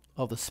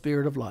of the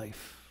Spirit of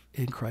life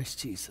in Christ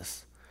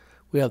Jesus.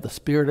 We have the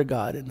Spirit of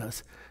God in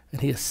us,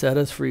 and He has set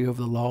us free of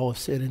the law of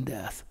sin and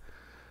death.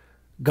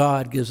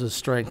 God gives us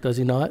strength, does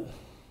He not?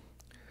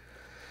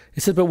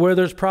 He said, but where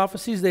there's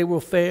prophecies, they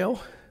will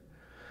fail.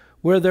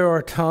 Where there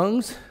are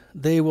tongues,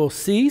 they will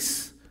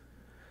cease.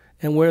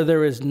 And where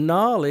there is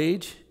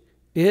knowledge,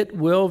 it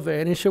will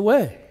vanish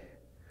away.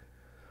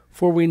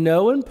 For we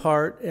know in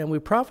part, and we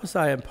prophesy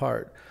in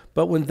part.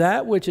 But when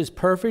that which is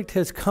perfect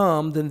has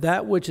come, then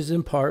that which is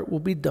in part will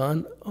be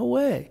done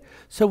away.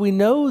 So we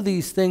know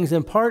these things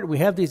in part. We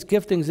have these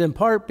giftings in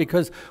part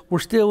because we're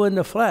still in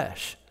the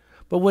flesh.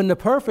 But when the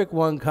perfect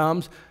one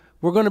comes,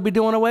 we're going to be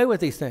doing away with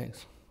these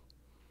things.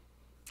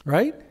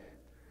 Right?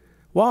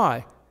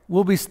 Why?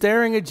 We'll be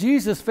staring at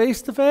Jesus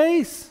face to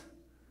face.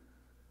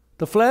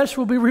 The flesh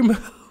will be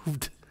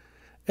removed.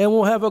 And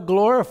we'll have a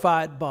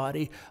glorified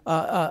body,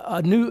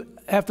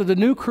 after the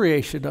new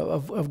creation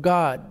of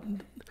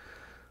God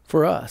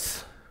for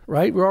us.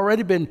 Right? We've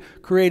already been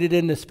created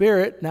in the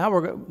spirit. Now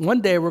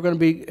one day we're going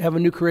to have a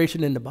new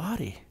creation in the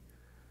body.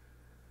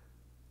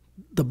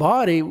 The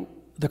body,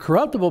 the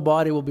corruptible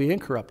body will be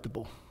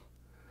incorruptible.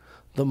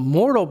 The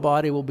mortal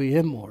body will be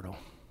immortal.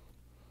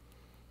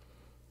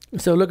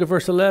 So look at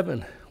verse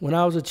 11. When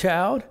I was a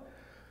child,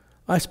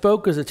 I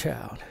spoke as a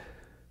child.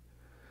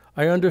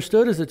 I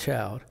understood as a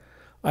child.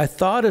 I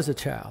thought as a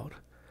child.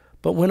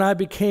 But when I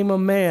became a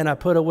man, I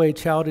put away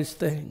childish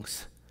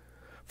things.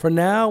 For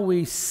now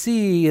we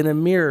see in a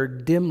mirror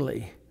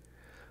dimly,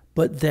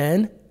 but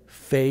then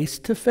face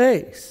to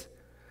face.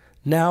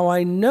 Now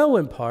I know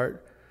in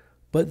part,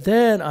 but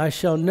then I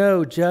shall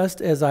know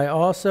just as I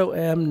also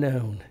am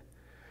known.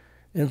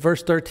 And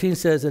verse 13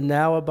 says, and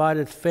now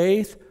abideth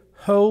faith,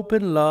 hope,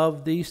 and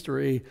love, these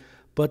three.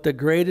 But the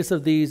greatest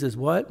of these is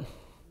what?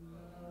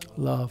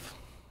 Love.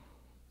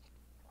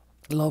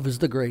 Love is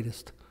the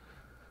greatest.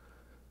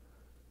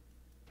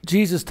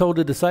 Jesus told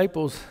the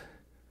disciples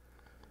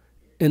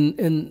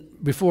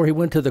before he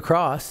went to the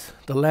cross,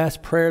 the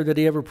last prayer that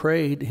he ever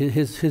prayed,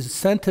 his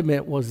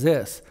sentiment was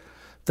this,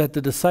 that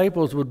the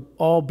disciples would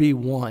all be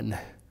one,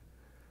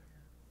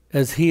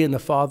 as he and the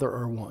Father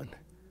are one.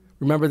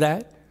 Remember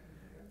that?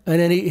 And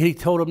then he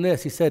told them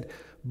this. He said,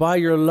 by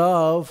your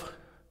love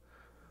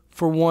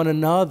for one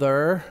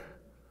another,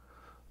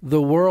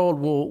 the world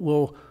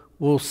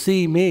will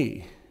see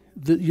me.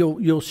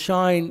 You'll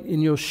shine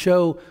and you'll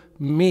show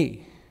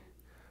me.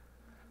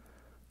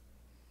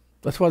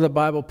 That's why the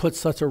Bible puts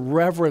such a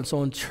reverence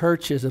on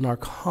churches and our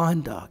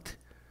conduct.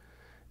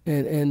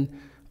 And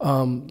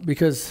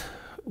because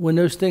when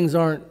those things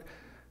aren't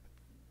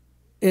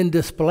in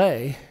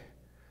display,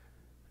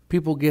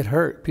 people get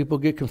hurt, people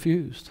get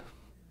confused.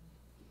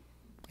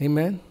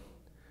 Amen?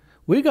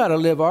 We got to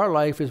live our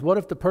life as what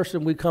if the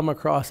person we come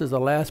across is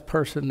the last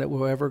person that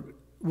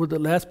we're the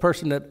last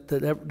person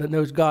that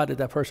knows God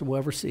that person will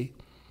ever see.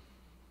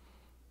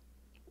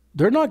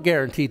 They're not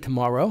guaranteed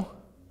tomorrow.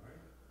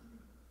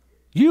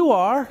 You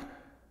are.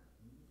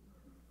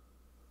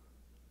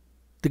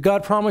 Did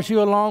God promise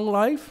you a long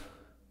life?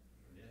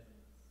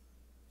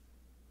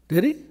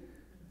 Did he?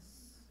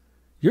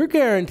 You're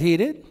guaranteed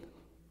it.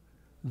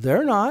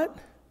 They're not.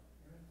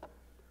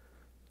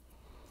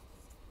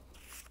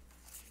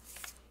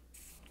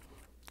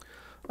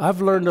 I've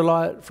learned a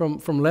lot from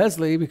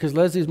Leslie, because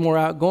Leslie's more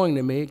outgoing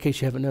than me, in case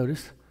you haven't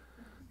noticed.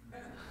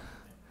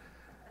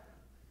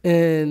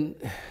 And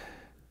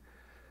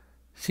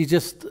she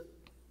just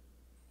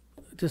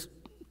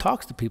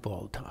talks to people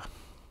all the time.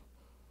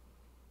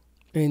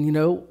 And, you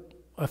know,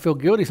 I feel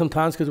guilty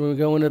sometimes because when we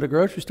go into the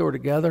grocery store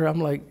together,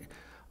 I'm like,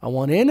 I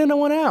want in and I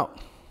want out.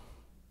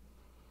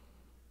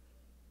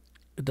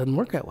 It doesn't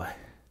work that way.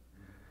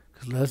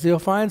 Because Leslie will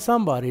find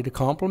somebody to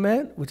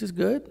compliment, which is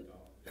good,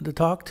 and to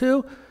talk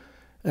to.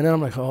 And then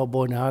I'm like, oh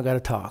boy, now I got to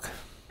talk.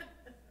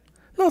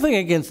 Nothing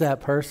against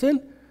that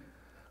person.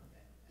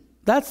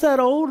 That's that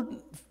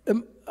old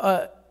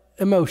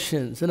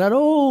emotions and that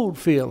old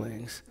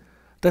feelings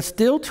that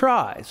still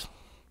tries.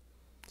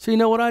 So you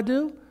know what I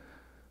do?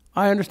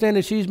 I understand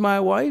that she's my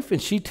wife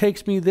and she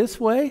takes me this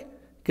way.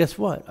 Guess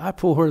what? I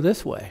pull her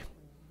this way.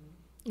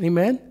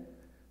 Amen?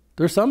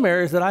 There's some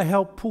areas that I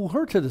help pull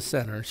her to the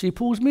center. She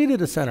pulls me to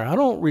the center. I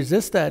don't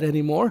resist that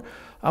anymore.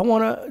 I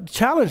want to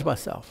challenge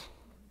myself.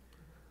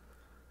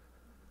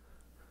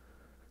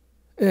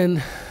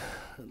 And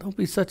don't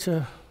be such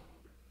a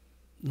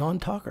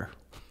non-talker,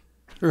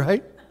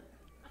 right?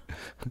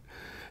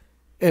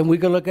 And we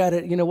can look at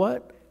it, you know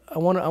what? I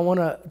want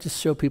to just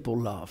show people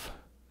love.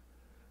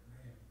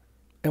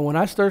 And when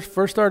I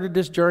first started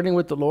this journey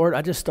with the Lord,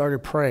 I just started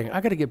praying. I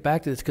got to get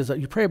back to this because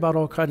you pray about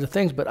all kinds of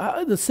things,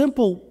 but the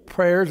simple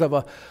prayers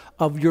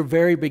of your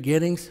very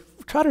beginnings,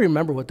 try to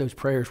remember what those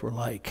prayers were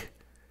like,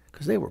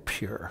 because they were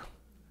pure.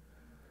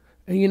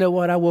 And you know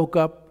what? I woke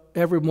up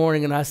every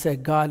morning and I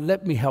said, God,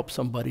 let me help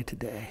somebody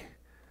today.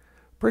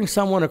 Bring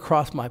someone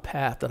across my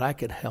path that I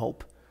could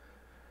help.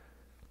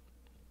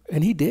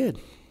 And he did.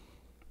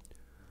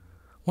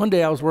 One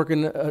day I was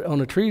working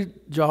on a tree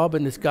job,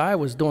 and this guy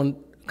was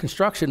doing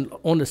construction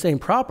on the same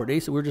property,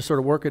 so we were just sort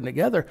of working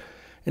together,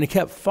 and he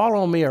kept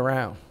following me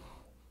around.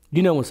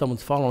 You know when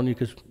someone's following you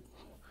because you're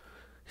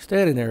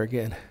standing there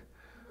again.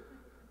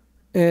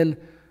 And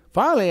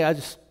finally I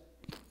just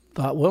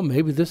thought, well,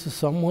 maybe this is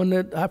someone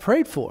that I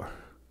prayed for.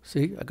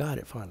 See, I got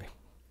it finally.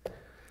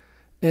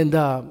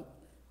 And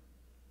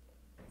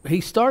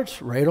he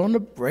starts right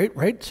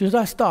as soon as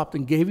I stopped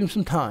and gave him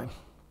some time.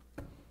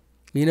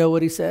 You know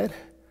what he said?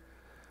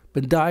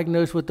 Been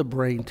diagnosed with a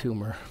brain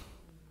tumor.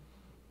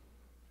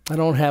 I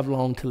don't have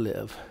long to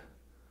live.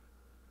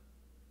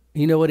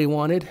 You know what he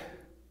wanted?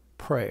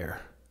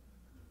 Prayer.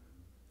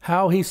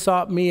 How he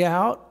sought me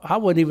out, I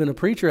wasn't even a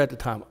preacher at the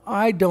time.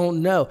 I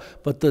don't know.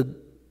 But the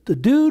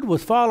dude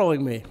was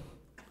following me.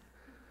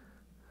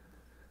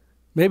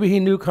 Maybe he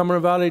knew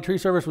Cumberland Valley Tree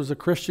Service was a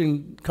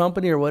Christian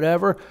company or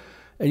whatever.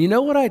 And you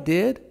know what I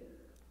did?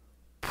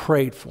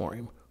 Prayed for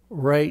him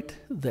right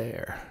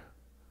there.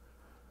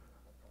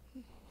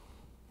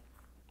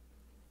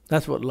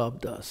 That's what love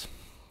does.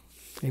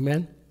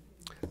 Amen?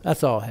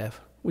 That's all I have.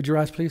 Would you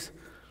rise, please?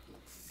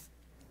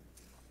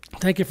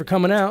 Thank you for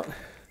coming out.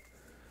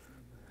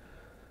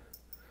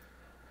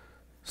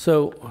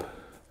 So,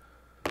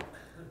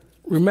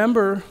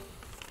 remember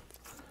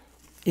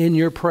in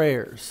your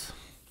prayers,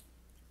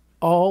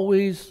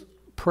 always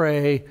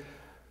pray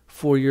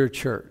for your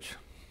church.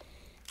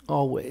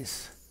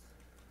 Always.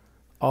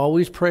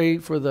 Always pray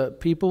for the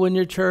people in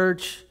your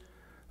church.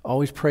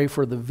 Always pray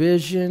for the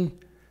vision.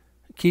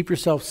 Keep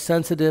yourself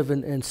sensitive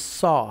and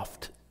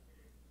soft.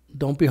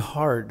 Don't be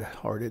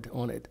hard-hearted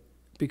on it,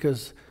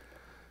 because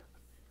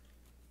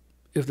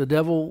if the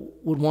devil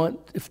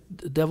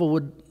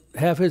would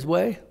have his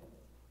way,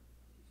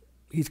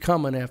 he's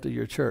coming after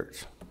your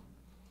church,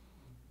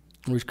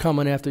 or he's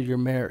coming after your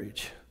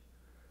marriage,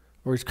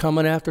 or he's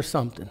coming after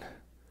something.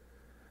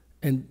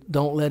 And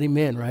don't let him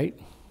in, right?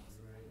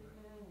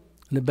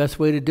 And the best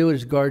way to do it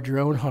is guard your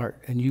own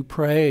heart. And you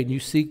pray and you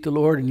seek the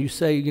Lord and you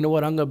say, you know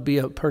what, I'm going to be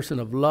a person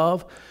of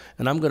love,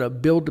 and I'm going to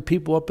build the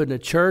people up in the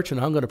church,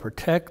 and I'm going to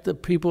protect the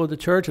people of the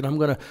church, and I'm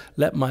going to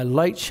let my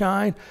light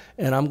shine,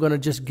 and I'm going to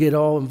just get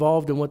all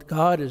involved in what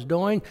God is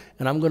doing,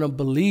 and I'm going to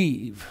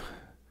believe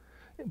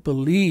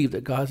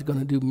that God's going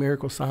to do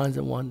miracle signs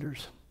and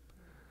wonders.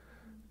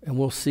 And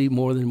we'll see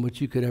more than what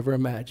you could ever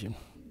imagine.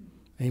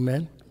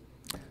 Amen?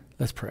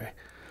 Let's pray.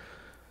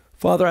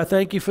 Father, I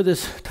thank you for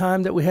this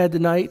time that we had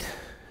tonight.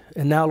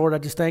 And now, Lord, I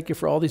just thank you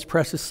for all these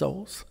precious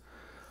souls.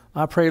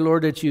 I pray,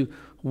 Lord, that you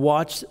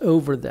watch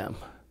over them.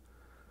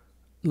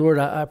 Lord,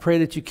 I pray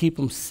that you keep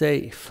them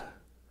safe.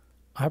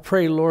 I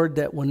pray, Lord,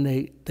 that when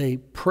they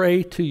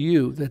pray to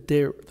you, that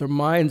their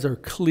minds are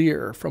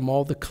clear from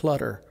all the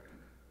clutter.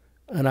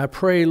 And I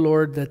pray,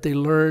 Lord, that they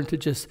learn to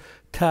just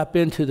tap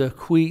into the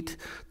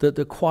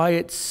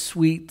quiet,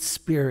 sweet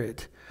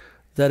spirit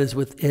that is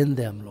within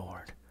them,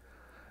 Lord.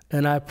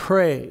 And I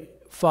pray,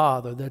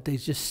 Father, that they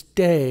just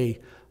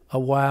stay a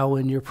while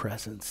in your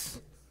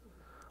presence.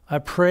 I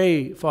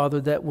pray,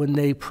 Father, that when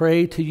they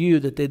pray to you,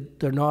 that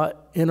they're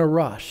not in a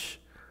rush.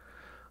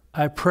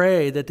 I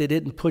pray that they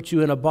didn't put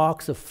you in a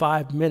box of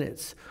 5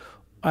 minutes.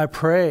 I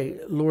pray,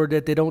 Lord,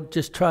 that they don't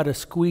just try to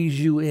squeeze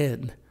you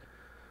in,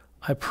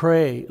 I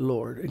pray,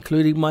 Lord,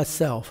 including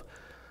myself,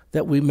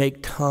 that we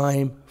make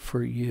time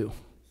for you.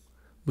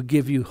 We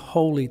give you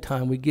holy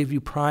time. We give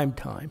you prime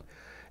time.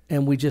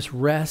 And we just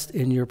rest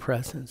in your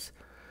presence.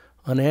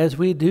 And as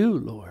we do,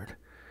 Lord,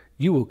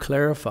 you will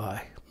clarify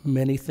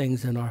many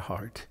things in our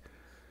heart.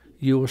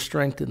 You will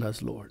strengthen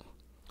us, Lord.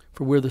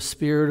 For where the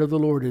Spirit of the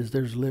Lord is,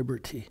 there's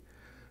liberty.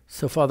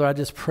 So, Father, I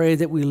just pray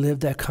that we live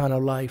that kind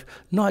of life,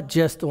 not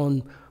just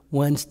on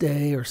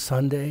Wednesday or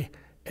Sunday,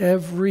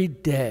 every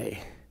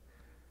day.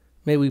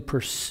 May we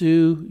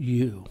pursue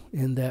you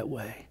in that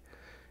way.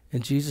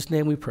 In Jesus'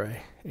 name we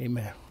pray.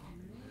 Amen.